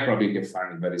you have a high probability of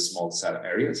finding very small cell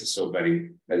areas, so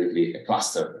very basically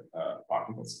clustered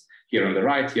particles. Here on the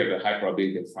right, you have a high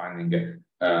probability of finding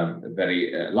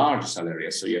very large cell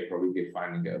areas, so you have probability of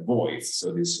finding voids.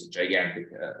 So this gigantic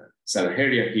cell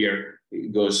area here,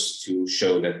 it goes to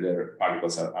show that the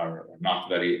particles are not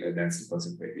very densely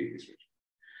concentrated in this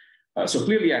region. So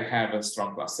clearly I have a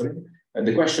strong clustering.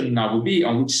 The question now would be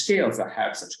on which scales I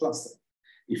have such clustering.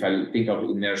 If I think of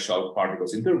inertial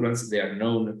particles in turbulence, they are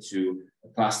known to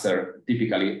cluster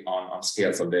typically on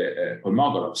scales of the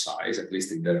Kolmogorov size, at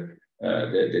least if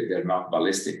they're not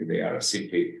ballistic, they are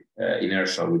simply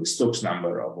inertial with Stokes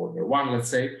number of order 1, let's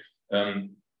say.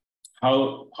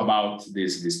 How about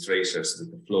these tracers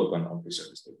that float on free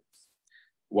surface turbulence?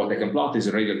 What I can plot is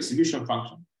a radial distribution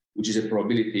function, which is the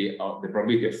probability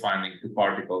of finding two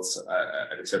particles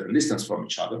at a certain distance from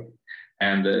each other.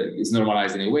 And it's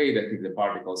normalized in a way that if the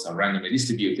particles are randomly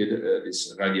distributed,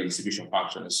 this radial distribution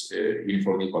function is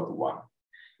uniformly equal to 1.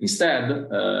 Instead,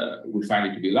 we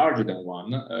find it to be larger than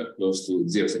 1, close to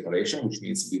 0 separation, which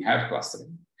means we have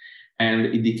clustering. And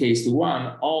it decays to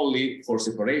 1 only for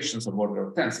separations of order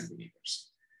of 10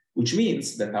 centimeters, which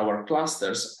means that our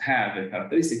clusters have a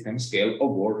characteristic time scale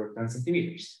of order 10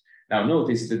 centimeters. Now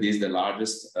notice that this is the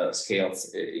largest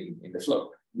scales in the flow.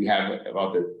 We have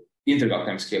about the integral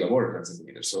time scale of order 10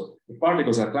 centimeters. So the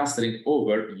particles are clustering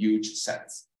over huge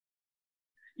sets.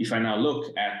 If I now look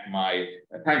at my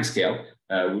time scale,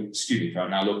 if I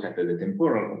now look at the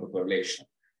temporal autocorrelation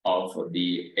of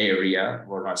the area,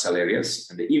 Voronoi cell areas,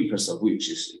 and the inverse of which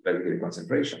is basically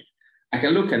concentration, I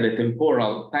can look at the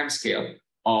temporal time scale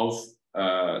of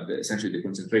essentially the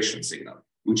concentration signal,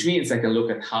 which means I can look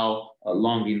at how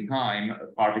long in time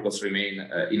particles remain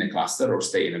in a cluster or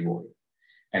stay in a void.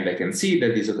 And I can see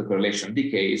that this autocorrelation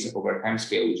decays over a time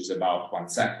scale, which is about 1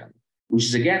 second, which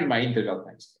is again my integral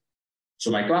time scale. So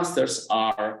my clusters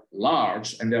are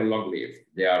large and they're long-lived.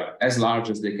 They are as large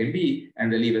as they can be,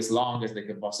 and they live as long as they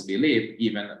can possibly live,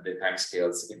 given the time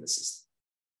scales in the system.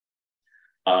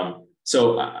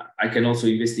 So I can also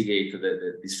investigate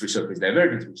this free surface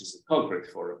divergence, which is a culprit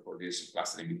for this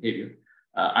clustering behavior.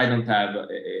 I don't have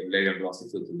a Lagrange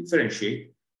velocity field to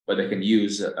differentiate, but I can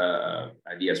use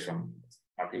ideas from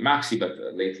Martin Maxi, but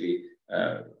lately,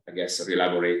 I guess,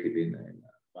 re-elaborated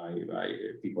by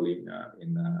people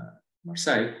in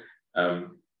Marseille.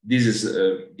 This is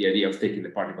the idea of taking the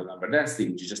particle number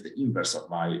density, which is just the inverse of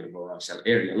my Voronoi cell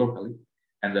area locally,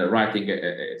 and writing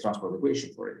a transport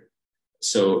equation for it.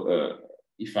 So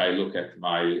if I look at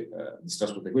this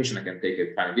transport equation, I can take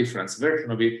a finite difference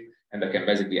version of it, and I can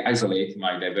basically isolate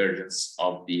my divergence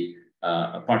of the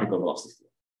particle velocity field.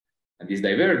 And this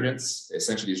divergence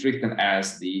essentially is written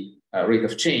as the rate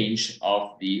of change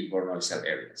of the Voronoi cell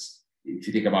areas. If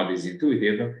you think about this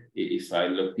intuitive, if I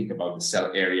think about the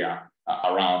cell area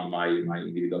around my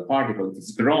individual particle, if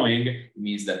it's growing, it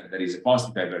means that there is a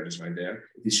positive divergence right there.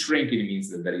 If it's shrinking, it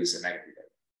means that there is a negative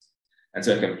divergence. And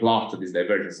so I can plot this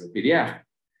divergence as a PDF.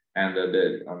 And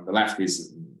on the left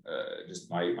is just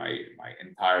my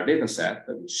entire data set,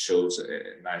 which shows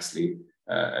nicely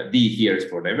D here is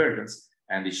for divergence,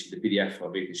 and the PDF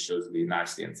of it shows to be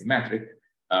nicely and symmetric.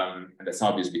 And that's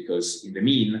obvious because in the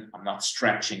mean, I'm not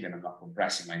stretching and I'm not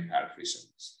compressing my entire free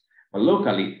surface. But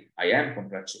locally, I am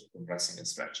compressing and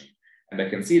stretching. And I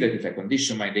can see that if I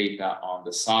condition my data on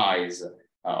the size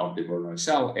of the Voronoi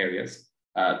cell areas,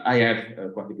 I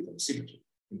have quite a bit of symmetry.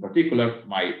 In particular,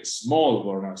 my small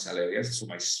Voronoi cell areas, so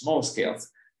my small scales,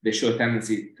 they show a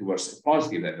tendency towards a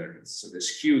positive divergence. So they're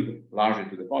skewed largely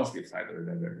to the positive side of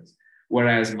the divergence.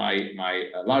 Whereas my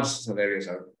large cell areas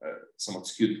are somewhat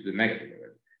skewed to the negative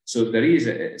divergence. So there is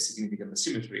a significant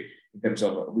asymmetry in terms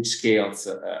of which scales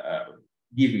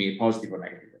give me positive or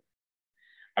negative.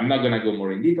 I'm not going to go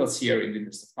more in details here in the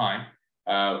interest of time.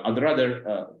 I'd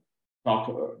rather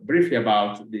talk briefly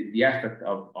about the effect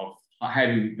of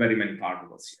having very many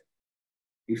particles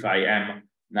here. If I am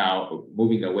now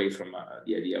moving away from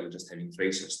the idea of just having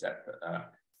tracers that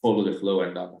follow the flow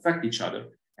and don't affect each other,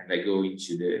 and I go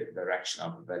into the direction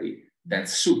of a very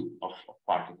dense soup of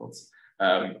particles,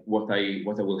 what I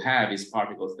will have is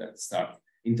particles that start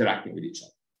interacting with each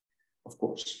other. Of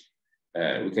course,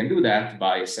 we can do that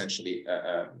by essentially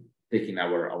taking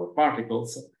our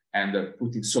particles and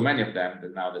putting so many of them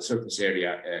that now the surface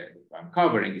area I'm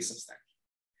covering is substantial.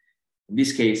 In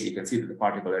this case, you can see that the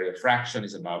particle area fraction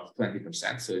is about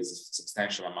 20%, so it's a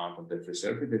substantial amount of the free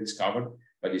surface that is covered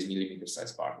by this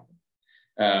millimeter-sized particle.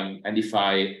 And if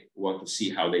I want to see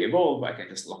how they evolve, I can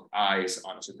just lock eyes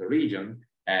on a certain region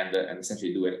and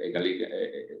essentially do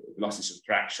a velocity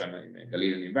subtraction in a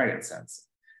Galilean invariant sense.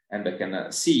 And I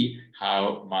can see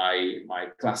how my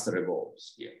cluster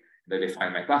evolves here. I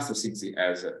define my cluster simply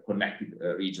as connected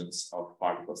regions of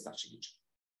particles touching each other.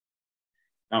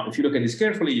 Now, if you look at this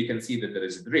carefully, you can see that there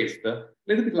is a drift, a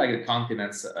little bit like the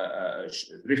continents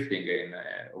drifting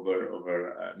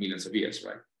over millions of years,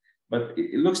 right? But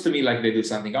it looks to me like they do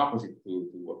something opposite to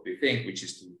what we think, which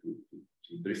is to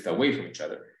drift away from each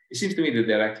other. It seems to me that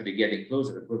they're actually getting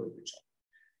closer and closer to each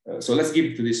other. So let's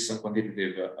give to this some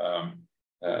quantitative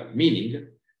meaning.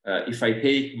 If I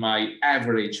take my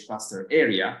average cluster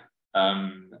area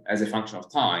as a function of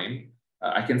time,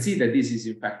 I can see that this is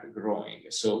in fact growing.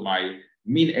 So my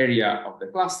mean area of the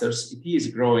clusters, it is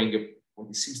growing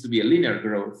what seems to be a linear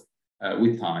growth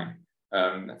with time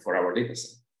for our data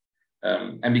set.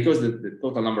 And because the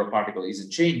total number of particles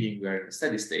isn't changing, we are in a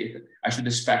steady state, I should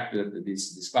expect that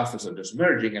these clusters are just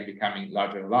merging and becoming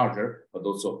larger and larger, but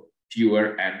also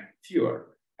fewer and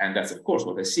fewer. And that's, of course,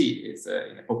 what I see is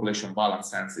in a population balance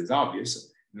sense, is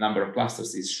obvious. The number of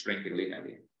clusters is shrinking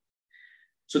linearly.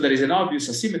 So there is an obvious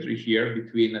asymmetry here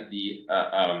between the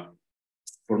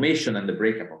formation and the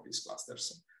breakup of these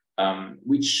clusters,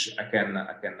 which I can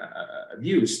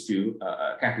use to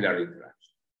capillary interaction.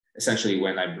 Essentially,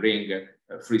 when I bring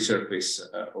a free surface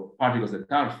of particles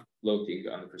that are floating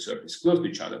on the free surface close to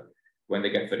each other, when they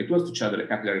get very close to each other, a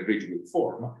capillary bridge will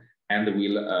form and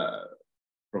will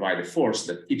provide a force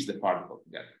that keeps the particle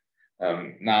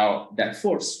together. Now, that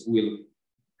force will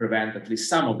prevent at least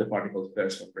some of the particle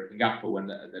pairs from breaking up when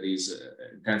there is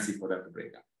intensity for them to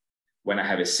break up. When I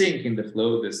have a sink in the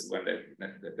flow, this when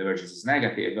the divergence is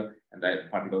negative and the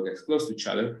particle gets close to each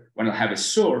other, when I have a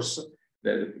source,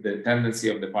 the tendency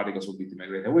of the particles will be to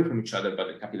migrate away from each other, but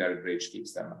the capillary bridge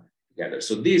keeps them together.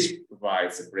 So this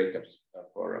provides a breakup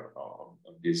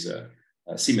of this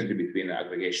symmetry between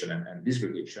aggregation and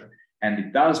disgregation. And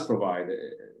it does provide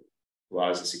to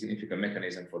us a significant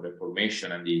mechanism for the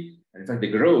formation and in fact,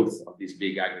 the growth of these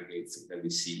big aggregates that we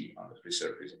see on the free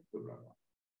surface of Turbulent.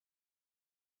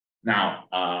 Now,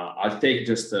 I'll take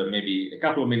just maybe a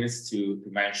couple of minutes to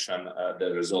mention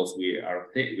the results we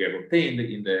have obtained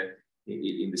in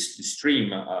the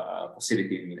stream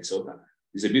facility in Minnesota.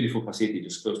 It's a beautiful facility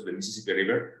just close to the Mississippi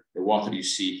River. The water you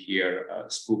see here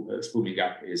spooling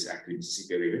up is actually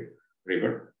Mississippi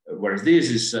River, whereas this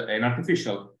is an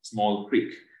artificial small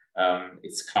creek.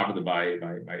 It's carved by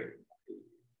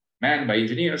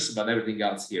engineers, but everything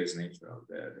else here is natural.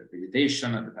 The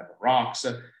vegetation and the type of rocks.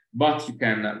 But you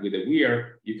can, with a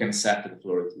weir, you can set the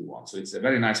flow rate you want. So it's a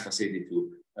very nice facility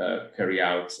to carry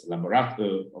out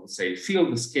laboratory, I would say,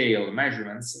 field scale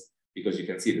measurements, because you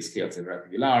can see the scales are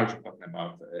relatively large. I'm talking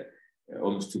about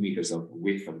almost 2 meters of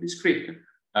width of this creek.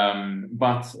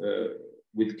 But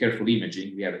with careful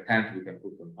imaging, we have a tent we can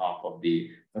put on top of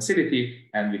the facility,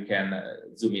 and we can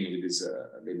zoom in with this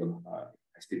little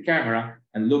high-speed camera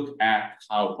and look at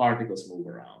how particles move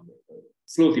around,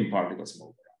 floating particles move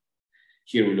around.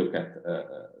 Here we look at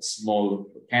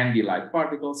small candy-like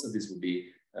particles. So this would be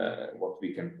what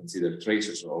we can consider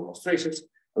tracers or almost tracers.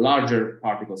 Larger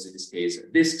particles, in this case,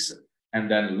 disks,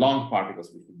 and then long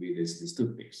particles, which would be these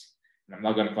toothpicks. And I'm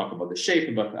not going to talk about the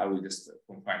shape, but I will just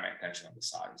confine my attention on the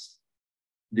size.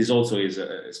 This also is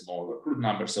a small crude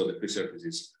number, so the free surface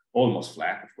is almost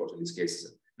flat. Of course, in this case,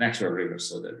 it's a natural river,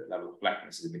 so the level of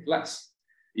flatness is a bit less.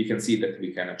 You can see that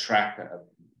we can track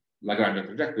Lagrangian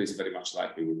trajectories very much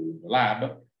like we would do in the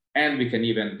lab. And we can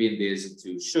even bin this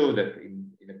to show that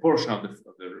in a portion of the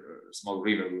small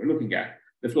river we were looking at,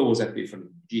 the flow was actually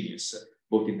homogeneous,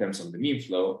 both in terms of the mean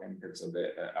flow and in terms of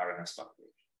the RMS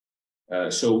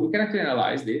fluctuation. So we can actually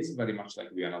analyze this very much like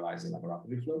we analyze the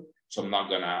laboratory flow. So I'm not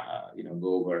gonna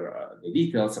go over the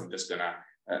details. I'm just gonna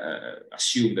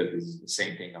assume that this is the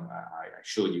same thing I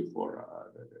showed you for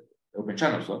the open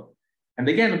channel flow. And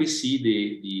again, we see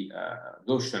the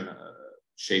Gaussian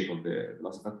shape of the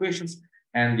velocity fluctuations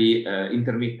and the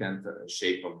intermittent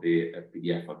shape of the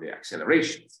PDF of the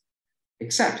accelerations.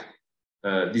 Except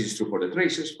this is true for the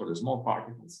tracers, for the small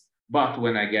particles. But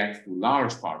when I get to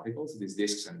large particles, these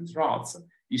disks and these rods,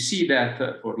 you see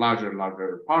that for larger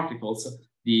particles,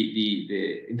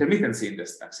 the intermittency in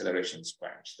this acceleration is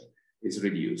quenched, is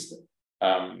reduced,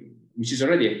 which is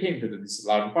already a hint that these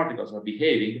large particles are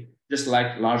behaving just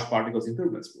like large particles in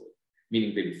turbulence fluid,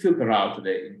 meaning they will filter out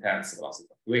the intense velocity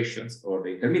fluctuations or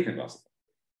the intermittent velocity.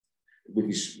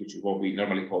 which is what we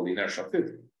normally call inertial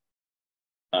filtering.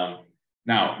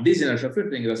 Now, this inertial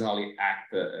filtering doesn't only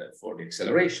act for the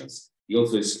accelerations, it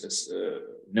also is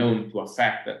known to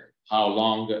affect how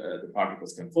long the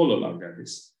particles can follow along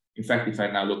this. In fact, if I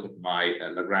now look at my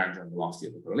Lagrangian velocity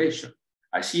of the correlation,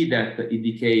 I see that it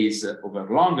decays over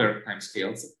longer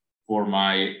timescales for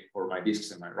my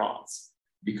disks and my rods.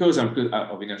 Because of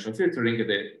inertial filtering,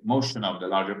 the motion of the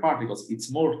larger particles,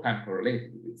 it's more time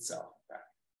correlated with itself.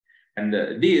 And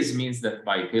this means that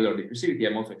by Taylor diffusivity,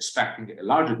 I'm also expecting a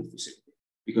larger diffusivity,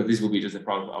 because this will be just the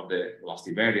product of the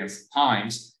velocity variance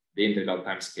times the integral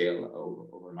time scale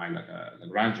over my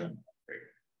Lagrangian.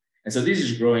 And so this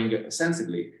is growing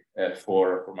sensibly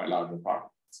for my larger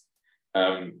particles.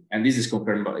 And this is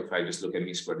confirmed by if I just look at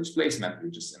mean square displacement,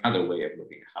 which is another way of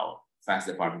looking at how fast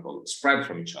the particles spread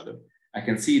from each other. I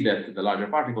can see that the larger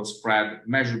particles spread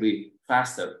measurably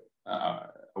faster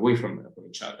away from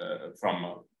each other,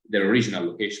 from their original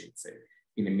location, let's say,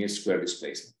 in a mean square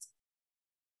displacement.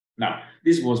 Now,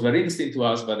 this was very interesting to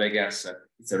us, but I guess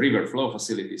it's a river flow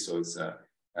facility, so it's a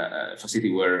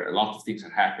facility where a lot of things are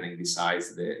happening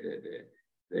besides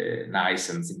the nice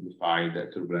and simplified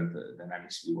turbulent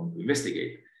dynamics we want to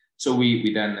investigate. So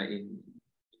we then, in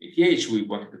ETH, we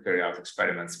wanted to carry out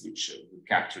experiments which would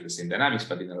capture the same dynamics,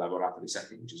 but in a laboratory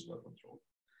setting, which is well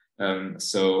controlled.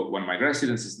 So one of my grad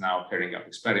students is now carrying out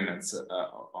experiments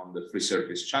on the free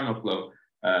surface channel flow,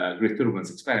 grid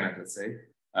turbulence experiment, let's say,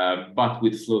 but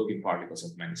with floating particles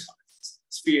of many sizes,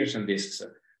 spheres and disks,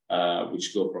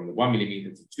 which go from the 1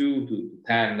 millimeter to 2 to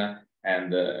 10,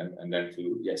 and then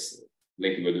to, yes,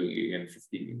 later we're doing again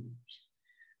 15 millimeters.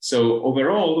 So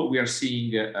overall, we are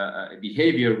seeing a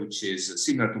behavior which is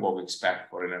similar to what we expect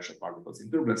for inertial particles in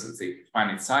turbulence, let's say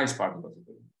finite size particles in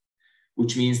turbulence,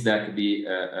 which means that the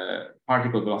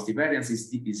particle velocity variance is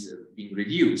being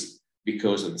reduced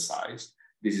because of the size.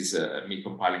 This is me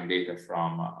compiling data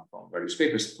from various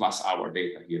papers, plus our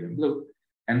data here in blue.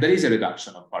 And there is a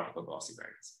reduction of particle velocity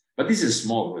variance. But this is a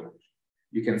small reduction.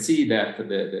 You can see that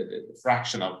the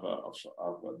fraction of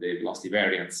the velocity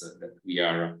variance that we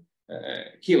are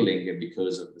killing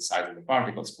because of the size of the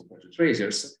particles compared to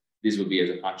tracers, this will be as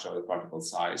a function of the particle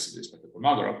size with respect to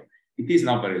Kolmogorov. It is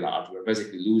not very large. We're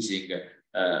basically losing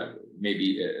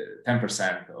maybe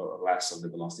 10% or less of the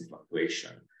velocity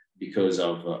fluctuation because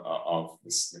of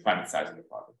the finite size of the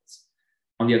particles.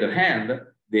 On the other hand,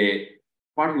 the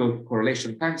particle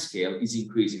correlation timescale is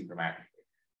increasing dramatically.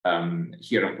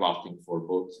 Here I'm plotting for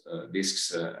both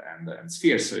disks and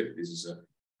spheres, so this is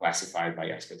classified by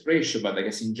aspect ratio, but I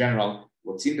guess in general,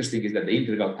 what's interesting is that the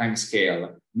integral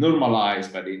timescale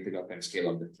normalized by the integral timescale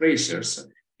of the tracers,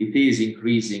 it is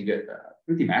increasing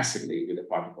pretty massively with the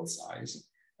particle size.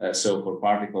 So for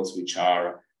particles which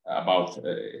are about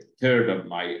a third of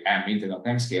my M integral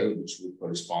timescale, which would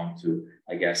correspond to,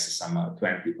 I guess, some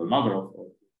 20 Kolmogorov or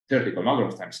 30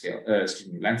 Kolmogorov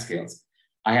timescale, length scales,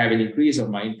 I have an increase of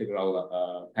my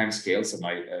integral timescale, so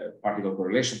my particle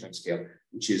correlation timescale,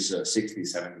 which is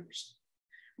 60–70%.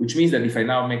 Which means that if I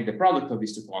now make the product of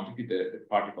these two quantities, the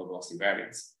particle velocity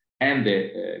variance and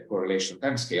the correlation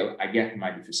timescale, I get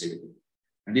my diffusivity.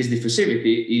 And this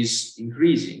diffusivity is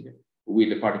increasing with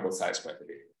the particle size quite a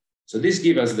bit. So this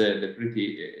gives us the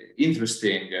pretty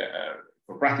interesting,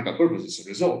 for practical purposes,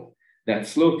 result that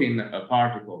floating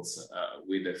particles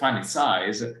with a finite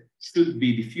size should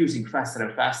be diffusing faster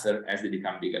and faster as they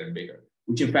become bigger and bigger,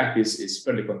 which in fact is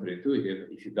fairly counterintuitive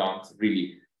if you don't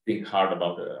really think hard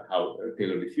about how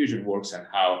Taylor diffusion works and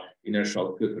how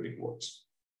inertial filtering works.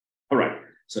 All right,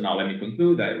 so now let me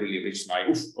conclude. I really reached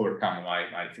my, overcome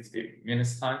my 15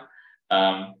 minutes time.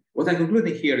 What I'm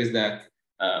concluding here is that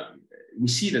we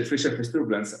see that free surface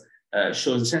turbulence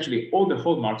shows essentially all the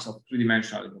hallmarks of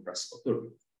three-dimensional incompressible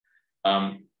turbulence,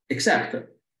 except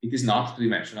it is not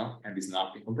two-dimensional and is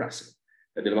not incompressible.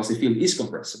 The velocity field is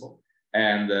compressible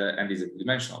and is a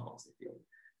two-dimensional velocity field.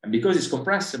 And because it's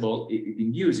compressible, it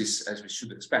induces, as we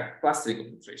should expect, clustering of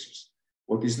the tracers.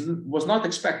 What was not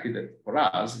expected for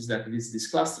us is that this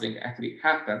clustering actually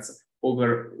happens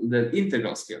over the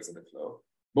integral scales of the flow,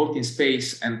 both in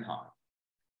space and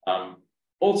time.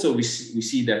 Also, we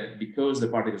see that because the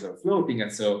particles are floating,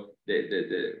 and so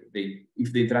if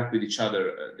they interact with each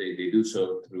other, they do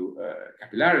so through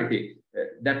capillarity,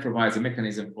 that provides a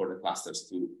mechanism for the clusters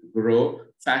to grow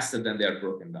faster than they are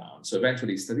broken down. So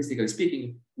eventually, statistically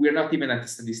speaking, we are not even at a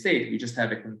steady state. We just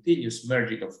have a continuous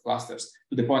merging of clusters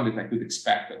to the point that I could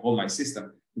expect the whole my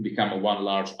system to become a one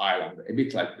large island, a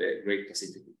bit like the Great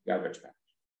Pacific Garbage Patch.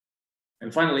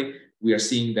 And finally, we are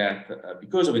seeing that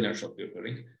because of inertial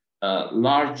filtering,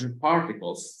 large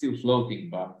particles still floating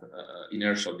but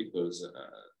inertial because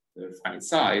their finite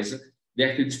size they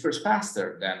actually disperse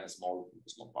faster than small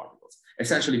particles,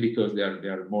 essentially because they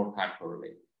are more time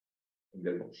correlated in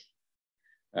their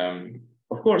motion.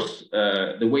 Of course,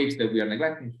 the waves that we are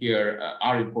neglecting here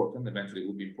are important, eventually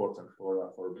will be important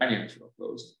for many natural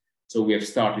flows. So we have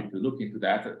started to look into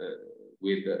that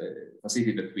with a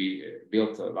facility that we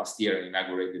built last year and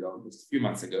inaugurated almost a few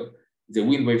months ago. It's a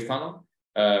wind wave tunnel,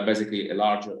 basically a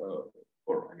large,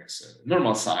 or I guess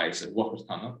normal size water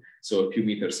tunnel. So a few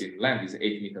meters in length, is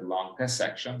 8-meter long test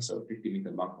section, so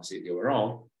 50-meter long facility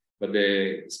overall. But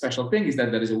the special thing is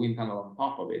that there is a wind tunnel on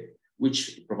top of it,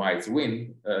 which provides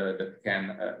wind that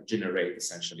can generate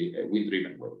essentially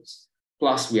wind-driven waves.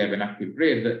 Plus, we have an active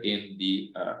grid in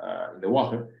the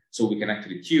water, so we can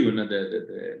actually tune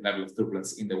the level of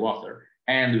turbulence in the water,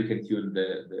 and we can tune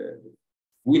the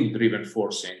wind-driven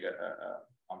forcing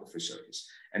on the free surface.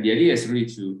 And the idea is really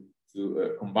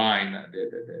to combine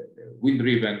the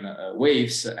wind-driven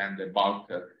waves and the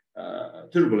bulk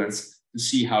turbulence to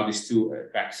see how these two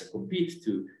effects compete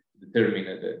to determine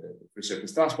the free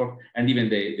surface transport, and even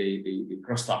they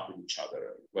cross talk with each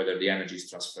other, whether the energy is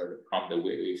transferred from the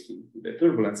wave to the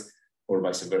turbulence or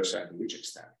vice versa, and to which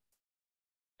extent.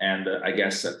 And I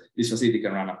guess this facility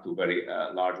can run up to very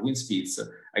large wind speeds,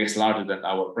 I guess larger than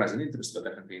our present interest, but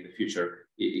definitely in the future,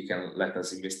 it can let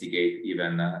us investigate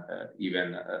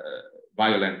even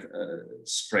violent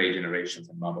spray generations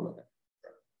and novel events.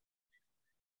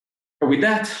 With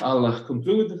that, I'll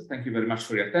conclude. Thank you very much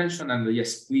for your attention. And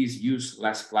yes, please use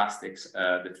less plastics.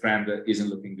 The trend isn't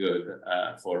looking good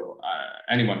for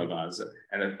any one of us.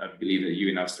 And I believe that you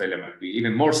in Australia might be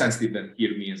even more sensitive than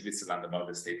here me in Switzerland about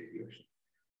the state of the ocean.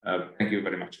 Thank you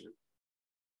very much.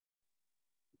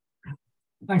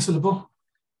 Thanks, Filippo.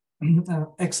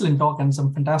 Excellent talk and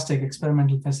some fantastic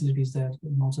experimental facilities there,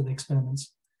 and also the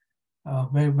experiments.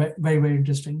 Very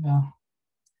interesting.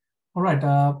 All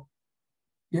right.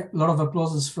 Yeah, a lot of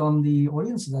applauses from the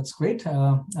audience. That's great.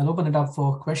 I'll open it up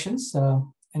for questions.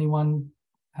 Anyone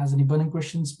has any burning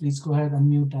questions, please go ahead,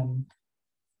 unmute and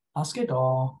ask it,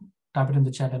 or type it in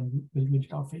the chat and we'll read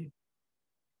it out for you.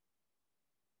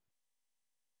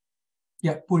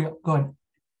 Yeah, Purya, go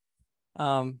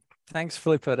ahead. Thanks,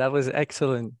 Filippo. That was an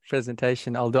excellent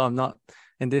presentation. Although I'm not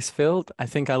in this field, I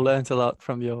think I learned a lot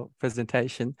from your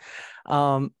presentation.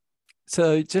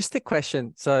 So just a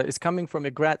question. So it's coming from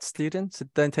a grad student, so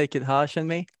don't take it harsh on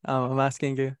me. I'm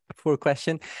asking you for a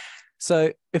question.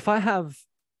 So if I have,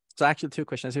 so actually two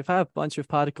questions. If I have a bunch of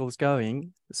particles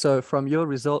going, so from your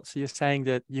results, you're saying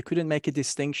that you couldn't make a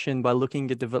distinction by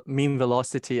looking at the mean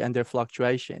velocity and their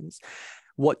fluctuations.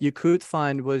 What you could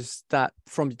find was that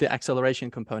from the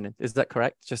acceleration component. Is that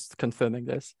correct? Just confirming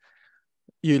this.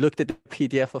 You looked at the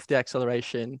PDF of the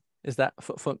acceleration. Is that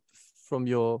from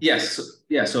your... Yes,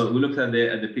 yeah. So we looked at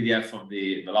the PDF of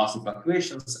the velocity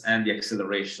fluctuations and the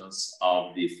accelerations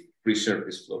of the free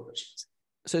surface flow machines.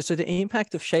 So the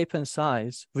impact of shape and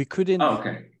size, we couldn't. Oh,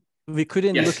 okay. We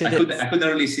couldn't look at it. I couldn't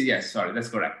really see. Yes, sorry, that's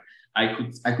correct.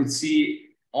 I could see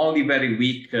only very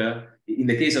weak. In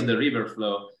the case of the river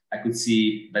flow, I could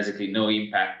see basically no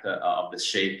impact of the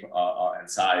shape and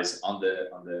size on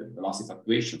the velocity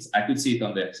fluctuations. I could see it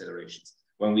on the accelerations.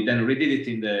 When we then redid it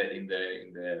in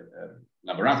the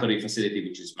laboratory facility,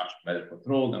 which is much better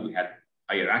controlled and we had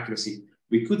higher accuracy,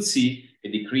 we could see a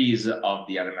decrease of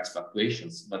the RMS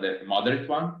fluctuations, but a moderate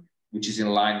one, which is in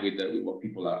line with what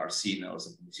people are seeing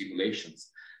also from the simulations.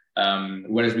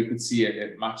 Whereas we could see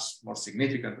a much more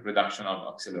significant reduction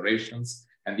of accelerations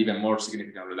and even more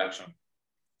significant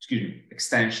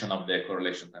extension of the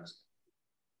correlation times.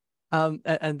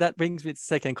 And that brings me to the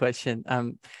second question.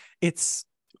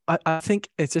 I think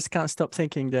I just can't stop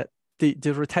thinking that the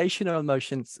rotational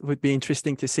motions would be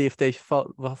interesting to see if they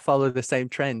follow the same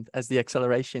trend as the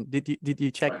acceleration. Did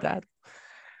you check that?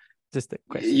 Just a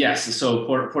question. Yes. So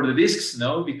for the disks,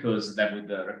 no, because that would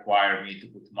require me to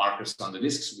put markers on the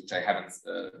disks, which I haven't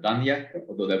done yet,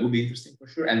 although that would be interesting for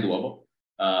sure and doable.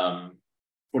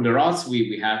 For the rods,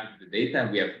 we have the data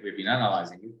and we've been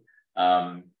analyzing it.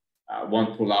 I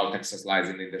won't pull out extra slides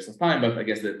in the interest of time, but I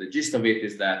guess the gist of it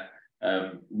is that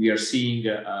we are seeing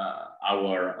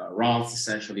our rods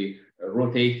essentially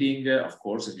rotating, of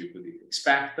course, as you could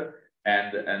expect,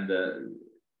 and the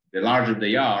larger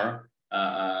they are,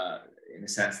 in a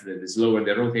sense that the slower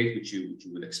they rotate, which you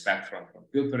would expect from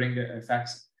filtering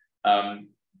effects.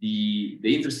 The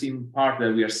interesting part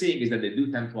that we are seeing is that they do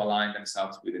tend to align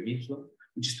themselves with the mean flow,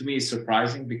 which to me is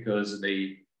surprising because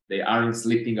they aren't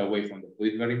slipping away from the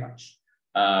fluid very much.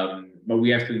 But we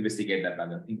have to investigate that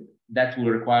better. I think that will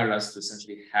require us to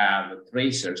essentially have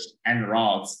tracers and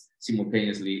rods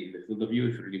simultaneously in the field of view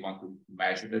if you really want to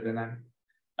measure the dynamic.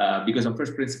 because on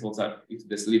first principles, if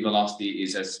the sleep velocity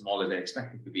is as small as I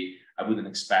expect it to be, I wouldn't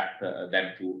expect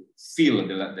them to feel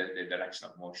the direction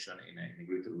of motion in a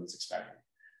grid turbulence experiment.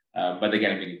 But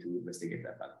again, we need to investigate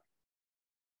that better.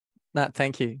 No,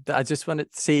 thank you. I just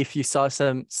wanted to see if you saw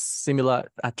some similar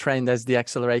trend as the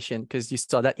acceleration, because you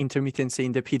saw that intermittency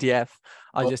in the PDF.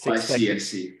 I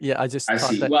see. Yeah, I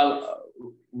see. That... Well,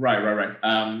 right.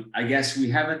 I guess we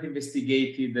haven't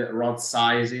investigated rod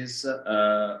sizes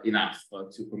enough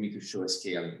for me to show a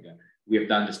scaling. We have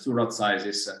done just 2 rod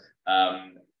sizes.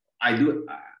 I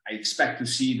expect to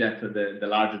see that the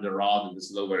larger the rod, the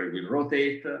slower it will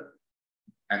rotate,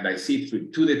 and I see it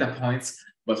through 2 data points.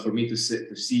 But for me to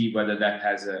see whether that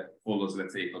follows,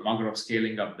 let's say, Kolmogorov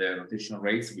scaling of the rotational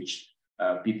rates, which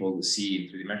people see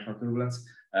in 3-dimensional turbulence,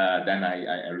 then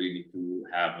I really need to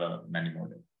have many more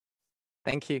data.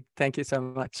 Thank you so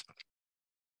much.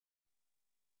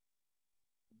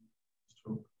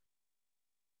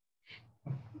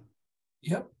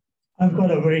 Yep. I've got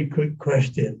a very quick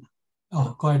question.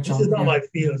 Oh, go ahead, John. This is not my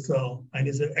field, and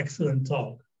it's an excellent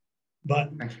talk. But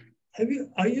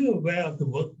are you aware of the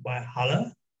work by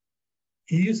Haller?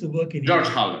 He used to work in George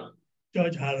Haller,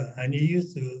 and he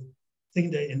used to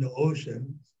think that in the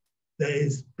ocean there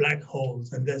is black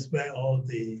holes, and that's where all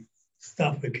the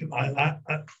stuff.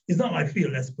 It's not my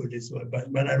field, let's put it this way. But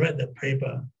when I read the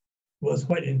paper, it was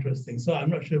quite interesting. So I'm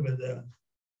not sure whether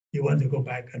you want to go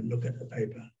back and look at the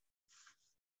paper.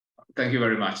 Thank you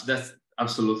very much. That's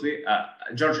absolutely.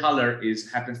 George Haller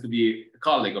happens to be a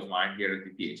colleague of mine here at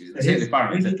ETH. He's in the same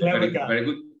department. Very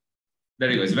good. There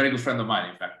you go. He's a very good friend of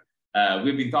mine, in fact.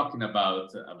 We've been talking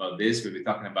about this. We've been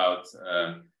talking about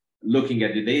looking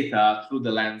at the data through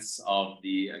the lens of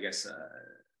the, I guess,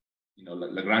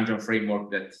 Lagrangian framework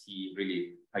that he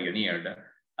really pioneered.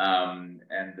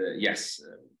 Yes,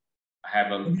 I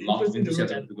have a lot of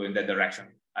enthusiasm to go in that direction.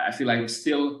 I feel like I'm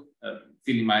still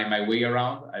feeling my way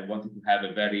around. I wanted to have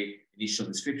a very initial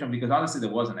description because honestly, there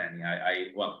wasn't any.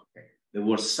 There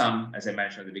were some, as I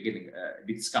mentioned at the beginning, a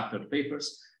bit scattered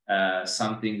papers.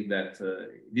 Something that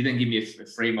didn't give me a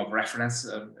frame of reference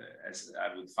as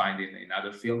I would find in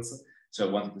other fields. So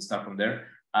I wanted to start from there.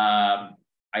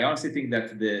 I honestly think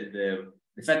that the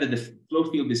fact that the flow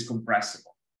field is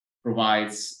compressible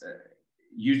provides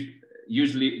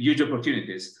usually huge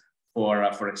opportunities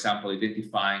for example,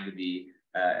 identifying the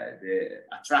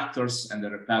attractors and the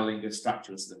repelling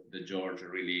structures that George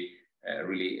really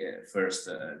first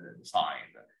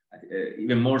defined.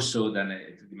 Even more so than a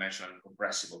 2-dimensional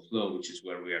compressible flow, which is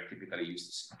where we are typically used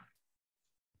to see.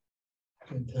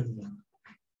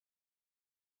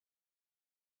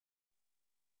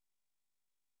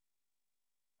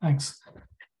 Thanks.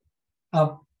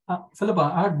 Filippo,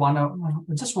 I had one,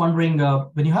 just wondering,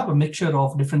 when you have a mixture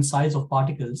of different size of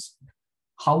particles,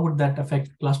 how would that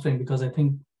affect clustering? Because I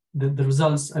think the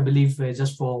results, I believe, were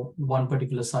just for one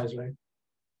particular size, right?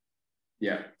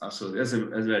 Yeah, absolutely. That's a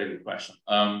very good question.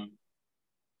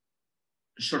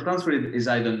 Short answer is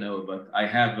I don't know, but I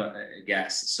have a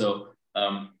guess. So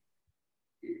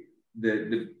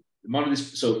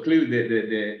clearly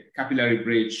the capillary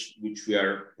bridge, which we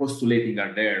are postulating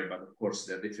are there, but of course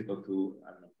they're difficult to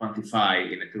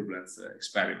quantify in a turbulence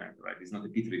experiment, right? It's not a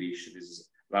petri dish. This is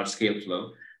large scale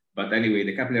flow. But anyway,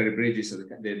 the capillary bridges, so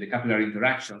the capillary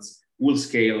interactions will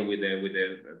scale with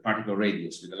the particle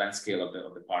radius, with the length scale of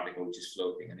the particle which is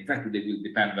floating. And in fact, they will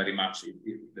depend very much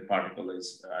if the particle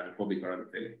is hydrophobic or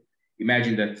hydrophilic.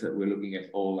 Imagine that we're looking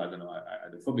at all,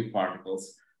 hydrophobic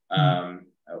particles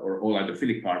or all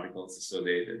hydrophilic particles. So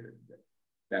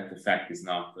that effect is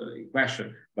not in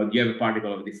question. But you have a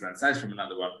particle of a different size from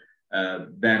another one,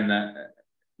 then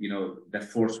that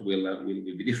force will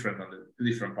be different on the 2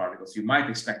 different particles. You might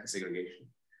expect a segregation.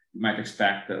 You might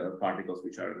expect particles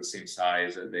which are the same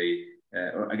size.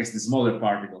 Or I guess the smaller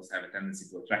particles have a tendency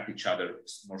to attract each other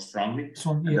more strongly.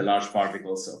 And the large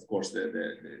particles, of course,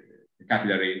 the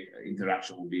capillary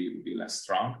interaction will be less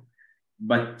strong.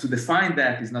 But to define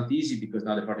that is not easy because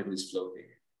now the particle is floating,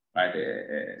 right?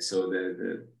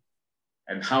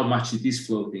 And how much it is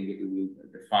floating, it will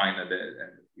define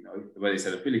whether it's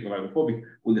hydrophilic or hydrophobic,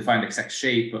 will define the exact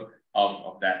shape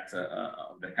of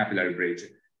the capillary bridge.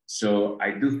 So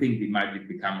I do think it might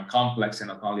become complex and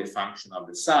not only a function of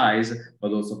the size,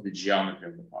 but also of the geometry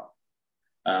of the particle.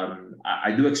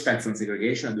 I do expect some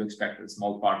segregation. I do expect the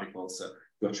small particles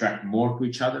to attract more to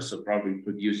each other. So probably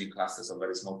producing clusters of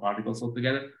very small particles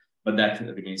altogether, but that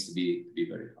remains to be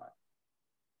verified.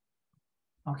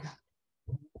 Okay.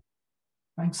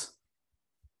 Thanks.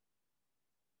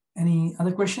 Any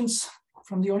other questions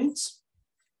from the audience?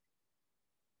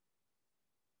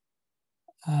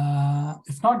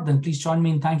 If not, then please join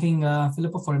me in thanking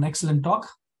Filippo for an excellent talk.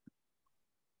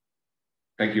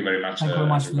 Thank you very much. Thank you very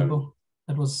much, everybody.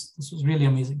 Filippo. This was really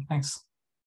amazing. Thanks.